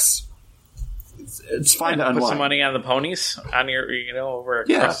 $7. It's fine to unwind. Put some money on the ponies on your, over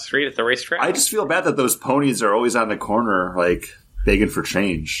across the street at the racetrack. I just feel bad that those ponies are always on the corner, like begging for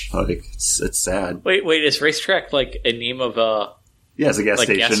change. Like it's sad. Wait, is racetrack like a name of a? Yeah, it's a gas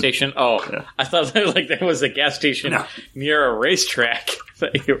station. Gas station. Oh, yeah. I thought that like there was a gas station near a racetrack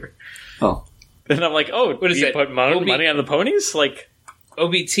that you were. Oh. And I'm like, oh, what is it? Put money on the ponies? Like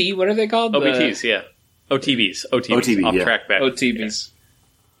OBT, what are they called? OBTs, yeah. OTBs. Off-track bet. OTBs. Yeah.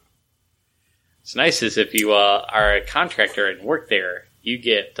 It's nice is if you are a contractor and work there, you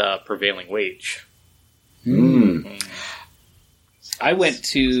get prevailing wage. I went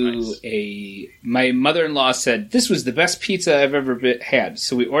to my mother-in-law said, this was the best pizza I've ever had.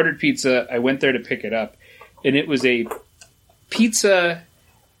 So we ordered pizza. I went there to pick it up. And it was a pizza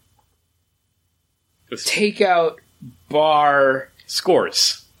takeout bar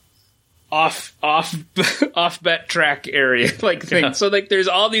scores off bet track area like thing. Yeah. So like there's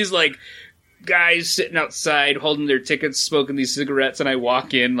all these like guys sitting outside holding their tickets, smoking these cigarettes, and I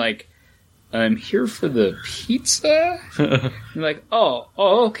walk in like, I'm here for the pizza. You're like, oh,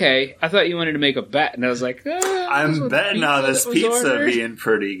 okay. I thought you wanted to make a bet, and I was like, I'm betting on this pizza being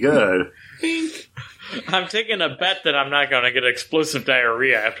pretty good. I'm taking a bet that I'm not going to get explosive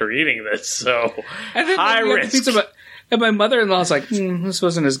diarrhea after eating this, so high risk. Pizza, and my mother-in-law was like, this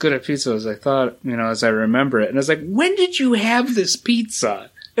wasn't as good a pizza as I thought, as I remember it. And I was like, when did you have this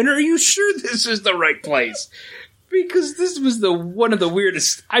pizza? And are you sure this is the right place? Because this was one of the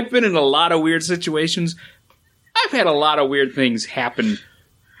weirdest. I've been in a lot of weird situations. I've had a lot of weird things happen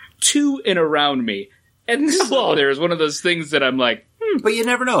to and around me. And this is one of those things that I'm like, But you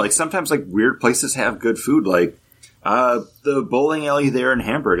never know. Like sometimes like weird places have good food. Like the bowling alley there in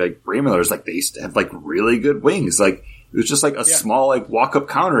Hamburg, like Bremiller's, like they used to have like really good wings. Like it was just like a small like walk up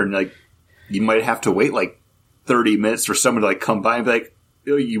counter, and like you might have to wait like 30 minutes for someone to like come by and be like,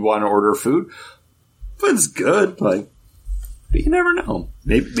 you want to order food? But it's good. Like, but you never know.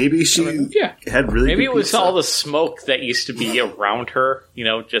 Maybe she had really. Maybe good it was pizza. all the smoke that used to be around her.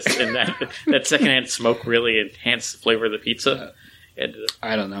 Just in that secondhand smoke really enhanced the flavor of the pizza. And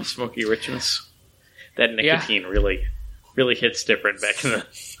I don't know, smoky richness. That nicotine really hits different back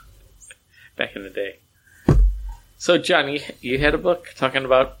in the day. So, John, you had a book talking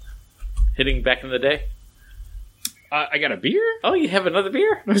about hitting back in the day. I got a beer? Oh, you have another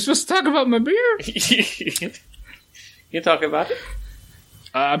beer? I'm supposed to talk about my beer? You talk about it?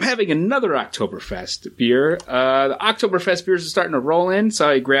 I'm having another Oktoberfest beer. The Oktoberfest beers are starting to roll in, so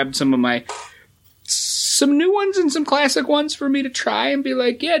I grabbed some new ones and some classic ones for me to try and be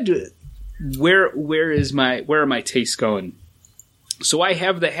like, yeah, where are my tastes going? So I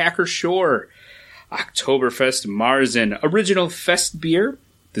have the Hacker Shore Oktoberfest Marzen Original Fest beer.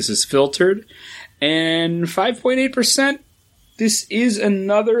 This is filtered. And 5.8%. This is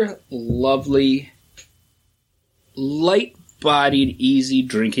another lovely, light-bodied, easy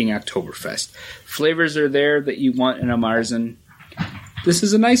drinking Oktoberfest. Flavors are there that you want in a Marzen. This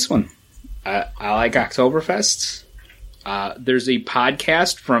is a nice one. I like Oktoberfest. There's a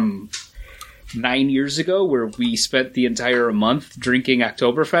podcast from 9 years ago where we spent the entire month drinking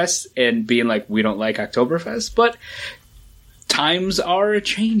Oktoberfest and being like, we don't like Oktoberfest, but times are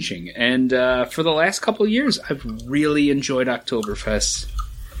changing, and for the last couple of years, I've really enjoyed Oktoberfest,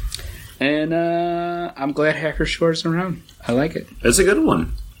 and I'm glad Hacker Shore's around. I like it. It's a good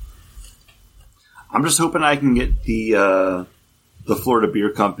one. I'm just hoping I can get the Florida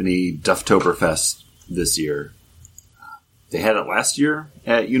Beer Company Dufftoberfest this year. They had it last year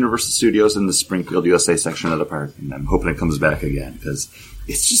at Universal Studios in the Springfield, USA section of the park, and I'm hoping it comes back again because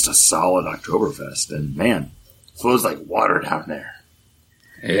it's just a solid Oktoberfest. And man, it flows like water down there.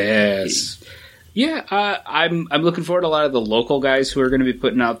 Yes. Yeah, I'm looking forward to a lot of the local guys who are going to be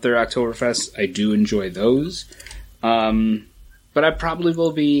putting out their Oktoberfest. I do enjoy those. But I probably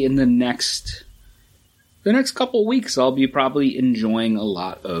will be in the next couple weeks. I'll be probably enjoying a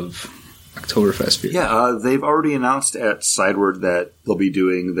lot of Oktoberfest beer. Yeah, they've already announced at Sideward that they'll be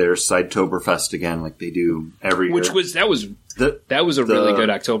doing their Sidetoberfest again, like they do every year. That was a really good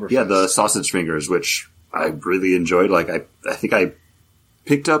Oktoberfest. Yeah, the sausage fingers, which I really enjoyed. Like I think I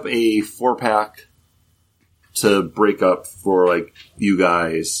picked up a 4-pack to break up for like you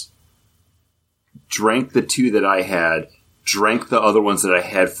guys. Drank the 2 that I had. Drank the other ones that I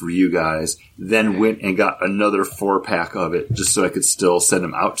had for you guys. Then went and got another 4-pack of it just so I could still send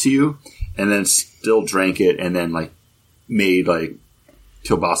them out to you. And then still drank it, and then like made like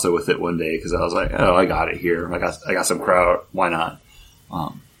kielbasa with it one day because I was like, oh, I got it here. I got some kraut. Why not?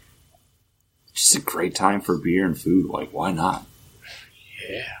 Just a great time for beer and food. Like, why not?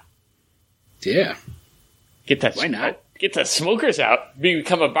 Yeah. Get that. Why not? Get the smokers out.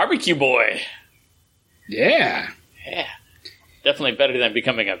 Become a barbecue boy. Yeah. Yeah. Definitely better than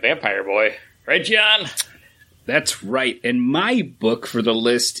becoming a vampire boy. Right, John? That's right. And my book for the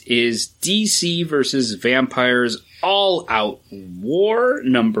list is DC versus Vampires All Out War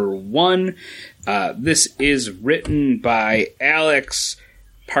 #1. This is written by Alex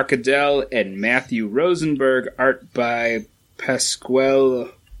Parkadel and Matthew Rosenberg. Art by Pasquale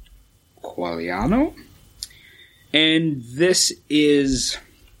Qualiano. And this is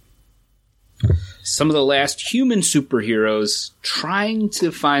some of the last human superheroes trying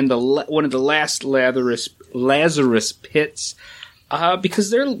to find one of the last Lazarus pits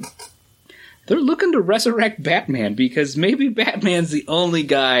because they're looking to resurrect Batman because maybe Batman's the only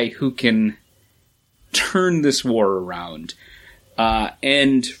guy who can turn this war around.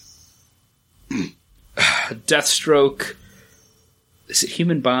 And Deathstroke, is it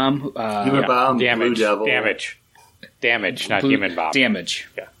Human Bomb? Human Bomb, Damage, Blue Devil. Damage, not Human Bomb. Damage.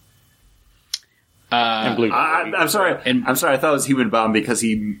 Yeah. And Blue Devil. I'm sorry. I thought it was Human Bomb because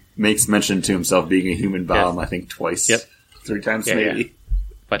he makes mention to himself being a human bomb. Yeah. I think twice, Yep. 3 times Yeah, maybe. yeah.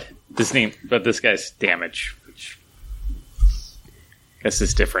 But this guy's Damage, which I guess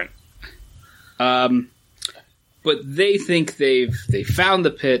is different. But they think they found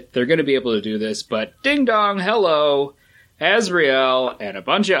the pit. They're going to be able to do this. But ding dong, hello, Azrael and a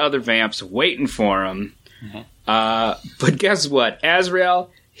bunch of other vamps waiting for him. Mm-hmm. But guess what? Azrael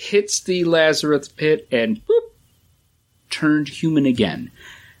hits the Lazarus pit and boop, turned human again.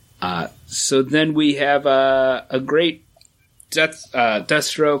 So then we have a great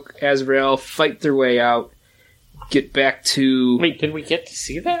Deathstroke, Azrael fight their way out, get back to... Wait, did we get to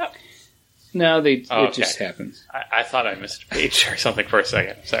see that? No, it okay. just happens. I thought I missed a page or something for a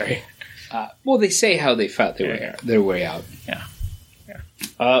second. Sorry. Well, they say how they fought their way out. Yeah.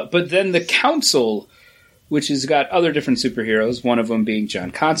 But then the Council, which has got other different superheroes, one of them being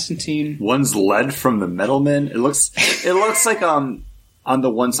John Constantine. One's led from the Metalmen. It looks like on the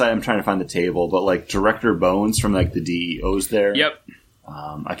one side I'm trying to find the table, but like Director Bones from like the DEO's there. Yep.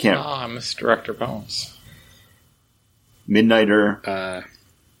 I can't. Oh, I missed Director Bones. Midnighter.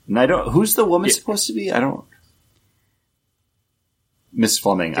 And I don't. Who's the woman supposed to be? I don't. Miss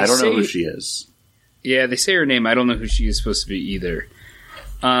Fleming. I don't know who she is. Yeah, they say her name. I don't know who she is supposed to be either.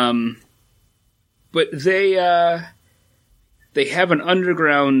 But they have an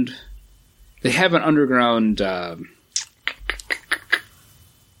underground. They have an underground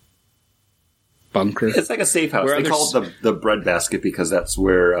bunker. It's like a safe house. They call it the breadbasket because that's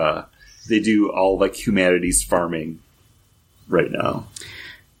where they do all like humanity's farming right now.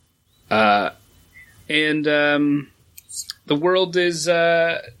 And the world is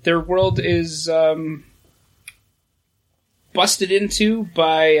their world is busted into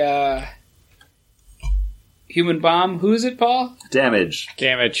by Human Bomb. Who is it, Paul? Damage.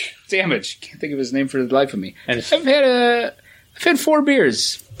 Can't think of his name for the life of me. And I've had 4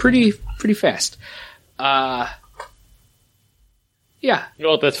 beers pretty fast. Yeah.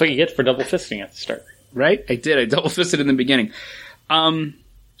 Well, that's what you get for double fisting at the start. Right? I did. I double fisted in the beginning.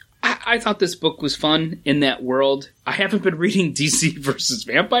 I thought this book was fun in that world. I haven't been reading DC versus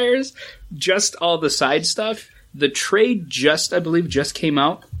Vampires, just all the side stuff. The trade I believe, just came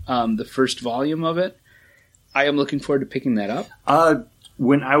out, the first volume of it. I am looking forward to picking that up.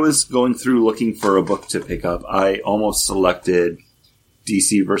 When I was going through looking for a book to pick up, I almost selected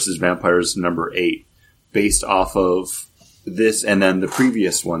DC versus Vampires #8 based off of this and then the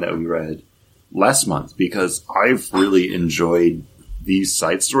previous one that we read. last month because I've really enjoyed these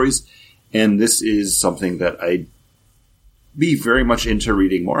side stories, and this is something that I'd be very much into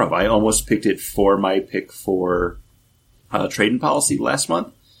reading more of. I almost picked it for my pick for Trade and Policy last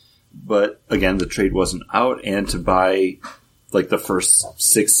month, but again, the trade wasn't out, and to buy like the first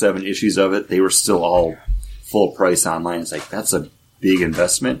 6-7 issues of it, they were still all full price online. It's like, that's a big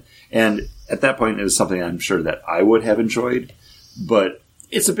investment. And at that point, it was something I'm sure that I would have enjoyed, but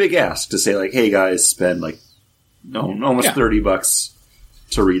it's a big ask to say like, hey guys, spend like almost $30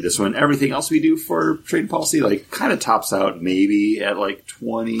 to read this one. Everything else we do for Trade and Policy like kind of tops out maybe at like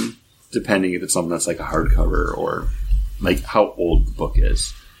 20, depending if it's something that's like a hardcover or like how old the book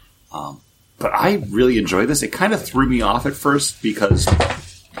is. But I really enjoyed this. It kind of threw me off at first because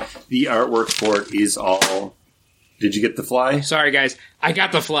the artwork for it is all... Did you get the fly? Sorry, guys. I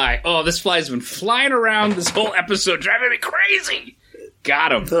got the fly. Oh, this fly's been flying around this whole episode, driving me crazy.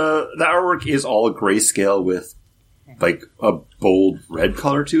 Got him. The artwork is all grayscale with like a bold red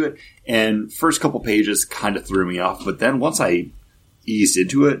color to it. And first couple pages kind of threw me off. But then once I eased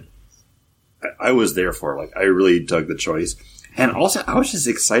into it, I was there for it. Like, I really dug the choice. And also, I was just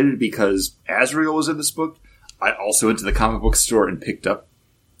excited because Azrael was in this book. I also went to the comic book store and picked up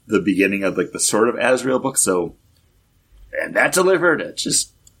the beginning of like the Sword of Azrael book. So, and that delivered.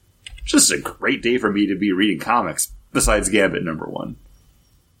 It's just a great day for me to be reading comics. Besides Gambit #1.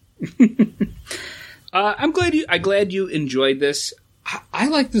 I'm glad you enjoyed this. I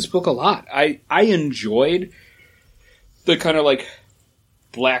like this book a lot. I enjoyed the kind of like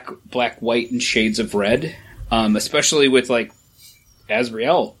black, white, and shades of red, especially with like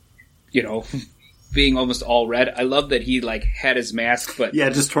Azrael, being almost all red. I love that he like had his mask, but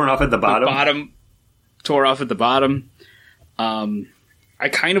just torn off at the bottom. Tore off at the bottom. I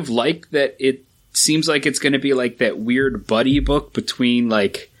kind of like that. It seems like it's going to be like that weird buddy book between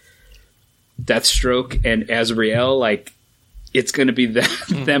like Deathstroke and Azrael. Like it's going to be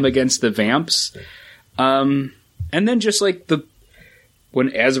them against the Vamps. And then just like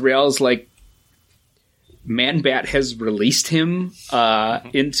when Azrael's like, Man-Bat has released him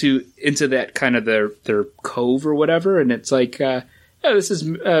into that kind of their cove or whatever, and it's like, this is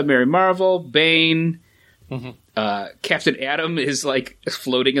Mary Marvel, Bane, Captain Atom is like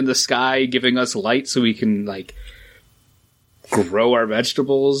floating in the sky, giving us light so we can like grow our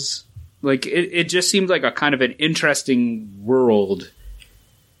vegetables. Like it just seems like a kind of an interesting world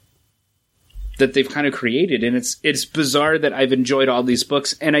that they've kind of created, and it's bizarre that I've enjoyed all these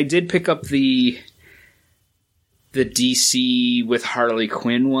books, and I did pick up the DC with Harley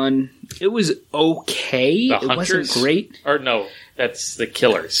Quinn one. It was okay. The it Hunters? wasn't great. Or no, that's the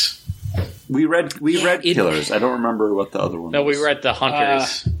Killers. We read Killers. I don't remember what the other one was. No, we read the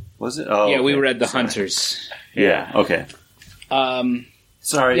Hunters. Was it? Oh, yeah, we okay. read the Hunters. Yeah, okay.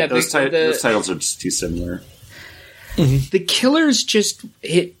 Sorry, yeah, those titles are just too similar. The Killers just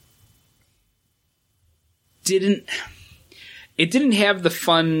didn't have the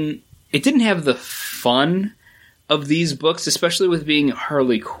fun. It didn't have the fun of these books, especially with being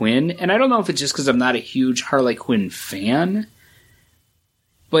Harley Quinn. And I don't know if it's just because I'm not a huge Harley Quinn fan,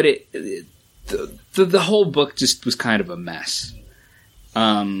 but the whole book just was kind of a mess.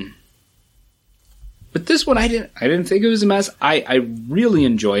 But this one, I didn't think it was a mess. I really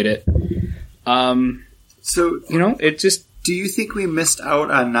enjoyed it. So it just. Do you think we missed out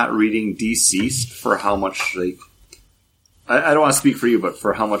on not reading Deceased for how much like? I don't want to speak for you, but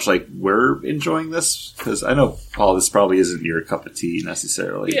for how much like we're enjoying this, because I know, Paul, this probably isn't your cup of tea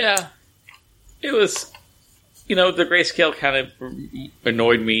necessarily. Yeah, it was. The grayscale kind of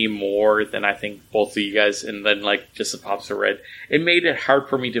annoyed me more than I think both of you guys, and then like just the pops of red. It made it hard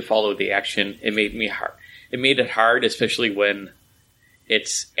for me to follow the action. It made it hard, especially when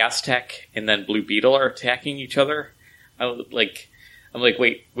it's Aztec and then Blue Beetle are attacking each other. I'm like,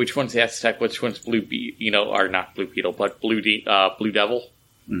 wait, which one's Aztec? Which one's Blue Beetle? Or not Blue Beetle, but Blue Devil?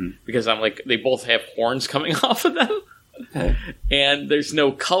 Mm-hmm. Because I'm like, they both have horns coming off of them. Okay. And there's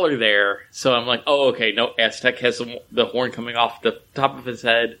no color there. So I'm like, oh, okay, no, Aztec has the horn coming off the top of his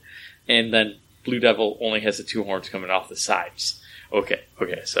head, and then Blue Devil only has the two horns coming off the sides. Okay,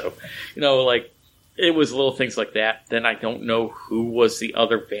 so, like, it was little things like that. Then I don't know who was the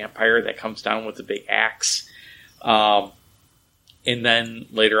other vampire that comes down with the big axe. And then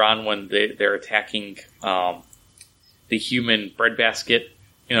later on when they're attacking the human breadbasket,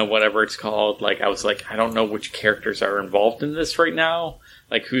 whatever it's called, like I was like, I don't know which characters are involved in this right now.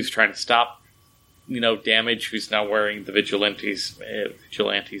 Like who's trying to stop, damage, who's now wearing the vigilante's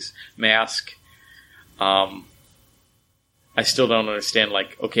mask. I still don't understand,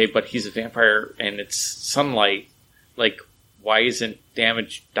 like, okay, but he's a vampire and it's sunlight. Like, why isn't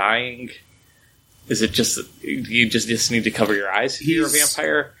Damage dying? Is it just you just need to cover your eyes if you're a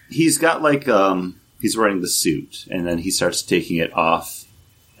vampire? He's got like he's wearing the suit, and then he starts taking it off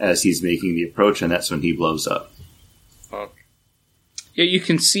as he's making the approach, and that's when he blows up. Okay. Yeah, you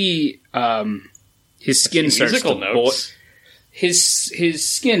can see his skin starts to boil. His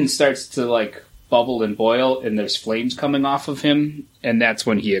skin starts to like bubble and boil, and there's flames coming off of him, and that's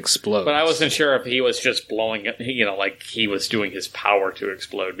when he explodes. But I wasn't sure if he was just blowing, like he was doing his power to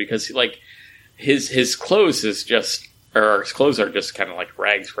explode, because like his clothes is just, or his clothes are just kind of like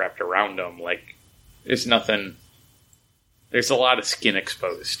rags wrapped around him. Like there's nothing. There's a lot of skin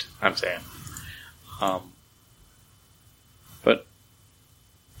exposed. I'm saying, but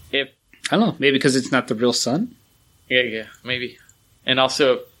if I don't know, maybe because it's not the real sun. Yeah, maybe. And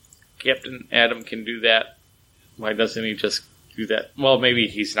also, if Captain Atom can do that, why doesn't he just do that? Well, maybe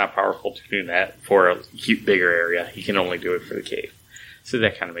he's not powerful to do that for a bigger area. He can only do it for the cave. So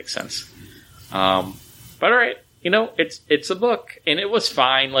that kind of makes sense. But alright, it's a book, and it was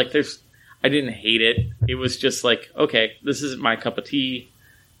fine. Like, I didn't hate it. It was just like, okay, this isn't my cup of tea.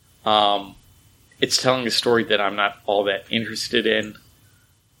 It's telling a story that I'm not all that interested in.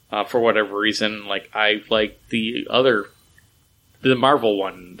 For whatever reason, like I like the Marvel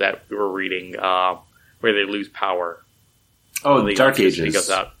one that we were reading, where they lose power. Oh, the Dark Ages. Goes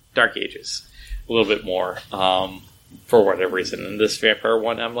out. Dark Ages, a little bit more, for whatever reason. And this vampire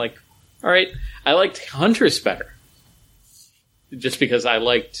one, I'm like, all right. I liked Huntress better, just because I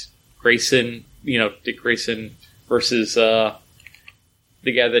liked Grayson. Dick Grayson versus the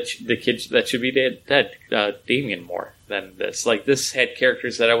guy the kid that should be dead, Damien more than this. Like, this had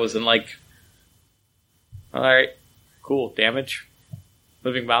characters that I wasn't like, all right, cool, damage,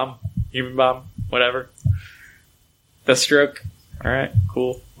 living bomb, human bomb, whatever. Deathstroke, all right,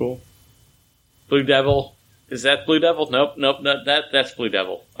 cool. Blue Devil, is that Blue Devil? Nope, that's Blue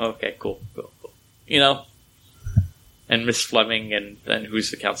Devil. Okay, cool. And Miss Fleming, and then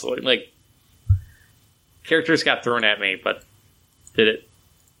who's the counselor? Like, characters got thrown at me, but did it?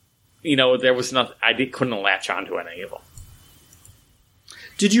 There was nothing. Couldn't latch onto any of them.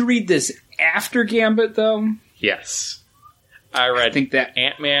 Did you read this after Gambit, though? Yes, I think that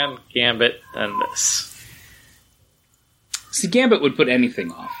Ant-Man, Gambit, and this. See, Gambit would put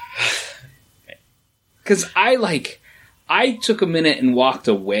anything off. Because I took a minute and walked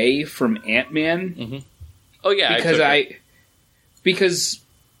away from Ant-Man. Mm-hmm. Oh yeah, because I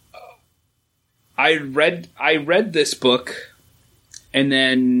read this book. And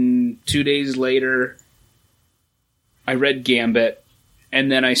then 2 days later, I read Gambit, and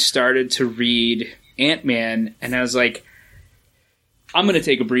then I started to read Ant-Man, and I was like, I'm going to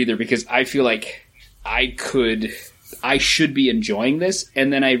take a breather because I feel like I should be enjoying this.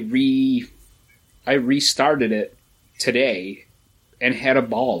 And then I restarted it today and had a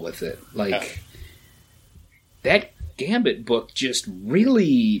ball with it. That Gambit book just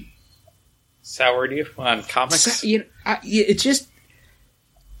really soured you on comics. It just.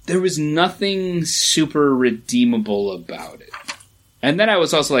 There was nothing super redeemable about it. And then I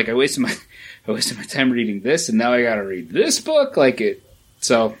was also like, I wasted my time reading this, and now I gotta read this book.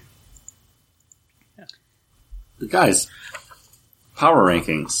 So. Yeah. Guys, power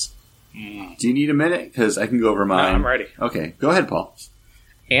rankings. Do you need a minute? Because I can go over mine. No, I'm ready. Okay, go ahead, Paul.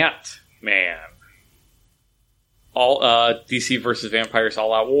 Ant-Man. All DC versus Vampires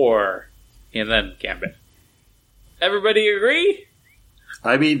All Out War. And then Gambit. Everybody agree?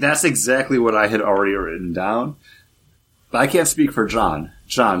 I mean, that's exactly what I had already written down. But I can't speak for John.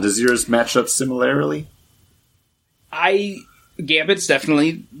 John, does yours match up similarly? Gambit's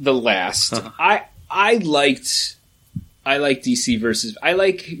definitely the last. I like DC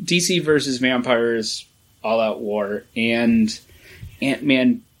versus Vampires All Out War and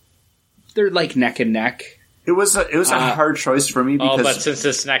Ant-Man. They're like neck and neck. It was a hard choice for me because but since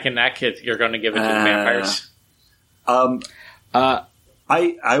it's neck and neck, you're going to give it to the vampires.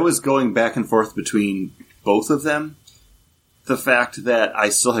 I was going back and forth between both of them. The fact that I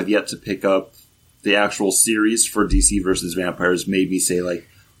still have yet to pick up the actual series for DC versus Vampires made me say,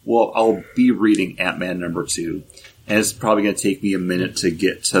 well, I'll be reading Ant-Man #2. And it's probably going to take me a minute to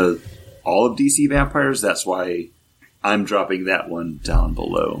get to all of DC Vampires. That's why I'm dropping that one down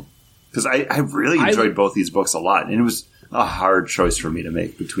below. Because I really enjoyed both these books a lot. And it was a hard choice for me to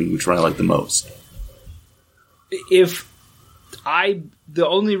make between which one I like the most. The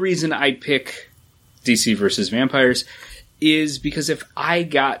only reason I pick DC versus Vampires is because if I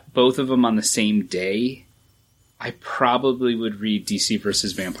got both of them on the same day, I probably would read DC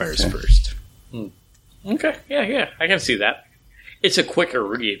versus Vampires first. Okay, yeah, I can see that. It's a quicker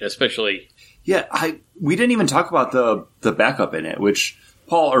read, especially. Yeah, we didn't even talk about the backup in it, which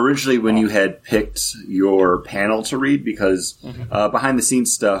Paul, originally when you had picked your panel to read, because behind the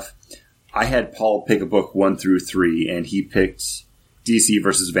scenes stuff, I had Paul pick a book 1 through 3, and he picked DC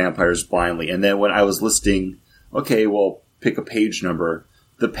versus Vampires blindly. And then when I was listing, okay, well, pick a page number,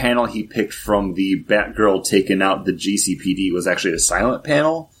 the panel he picked from the Batgirl taking out the GCPD was actually a silent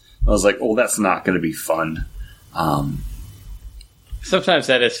panel. I was like, oh, that's not going to be fun. Sometimes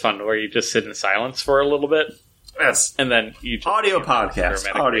that is fun, where you just sit in silence for a little bit. Yes. And then you just... Audio podcast.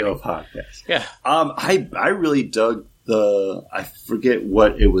 Yeah. I really dug I forget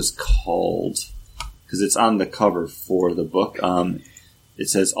what it was called, because it's on the cover for the book. It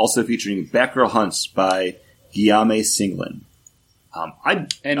says, also featuring Batgirl Hunts by Guillaume Singlin. I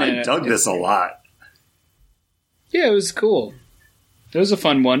dug this a lot. Yeah, it was cool. It was a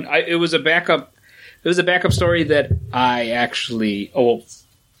fun one. It was a backup story that I actually... Oh,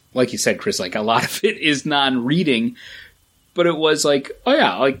 like you said, Chris, like a lot of it is non-reading, but it was like, oh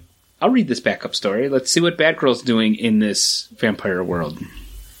yeah, like I'll read this backup story. Let's see what Batgirl's doing in this vampire world.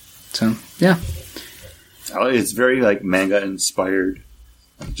 So, yeah. It's very, like, manga-inspired.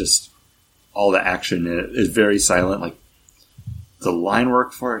 Just all the action in it is very silent. Like, the line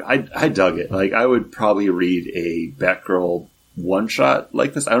work for it, I dug it. Like, I would probably read a Batgirl one-shot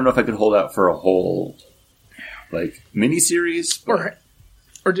like this. I don't know if I could hold out for a whole, like, miniseries.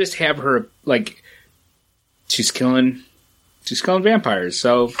 Or just have her, like, she's killing vampires,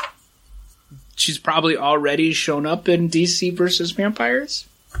 so... She's probably already shown up in DC versus Vampires.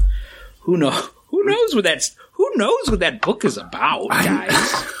 Who knows what that book is about,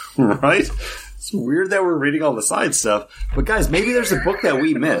 guys? Right? It's weird that we're reading all the side stuff. But guys, maybe there's a book that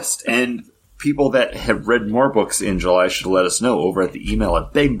we missed, and people that have read more books in July should let us know over at the email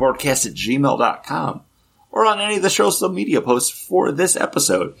at beggingboardcast@gmail.com or on any of the social media posts for this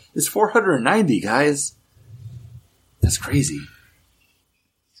episode. It's 490, guys. That's crazy.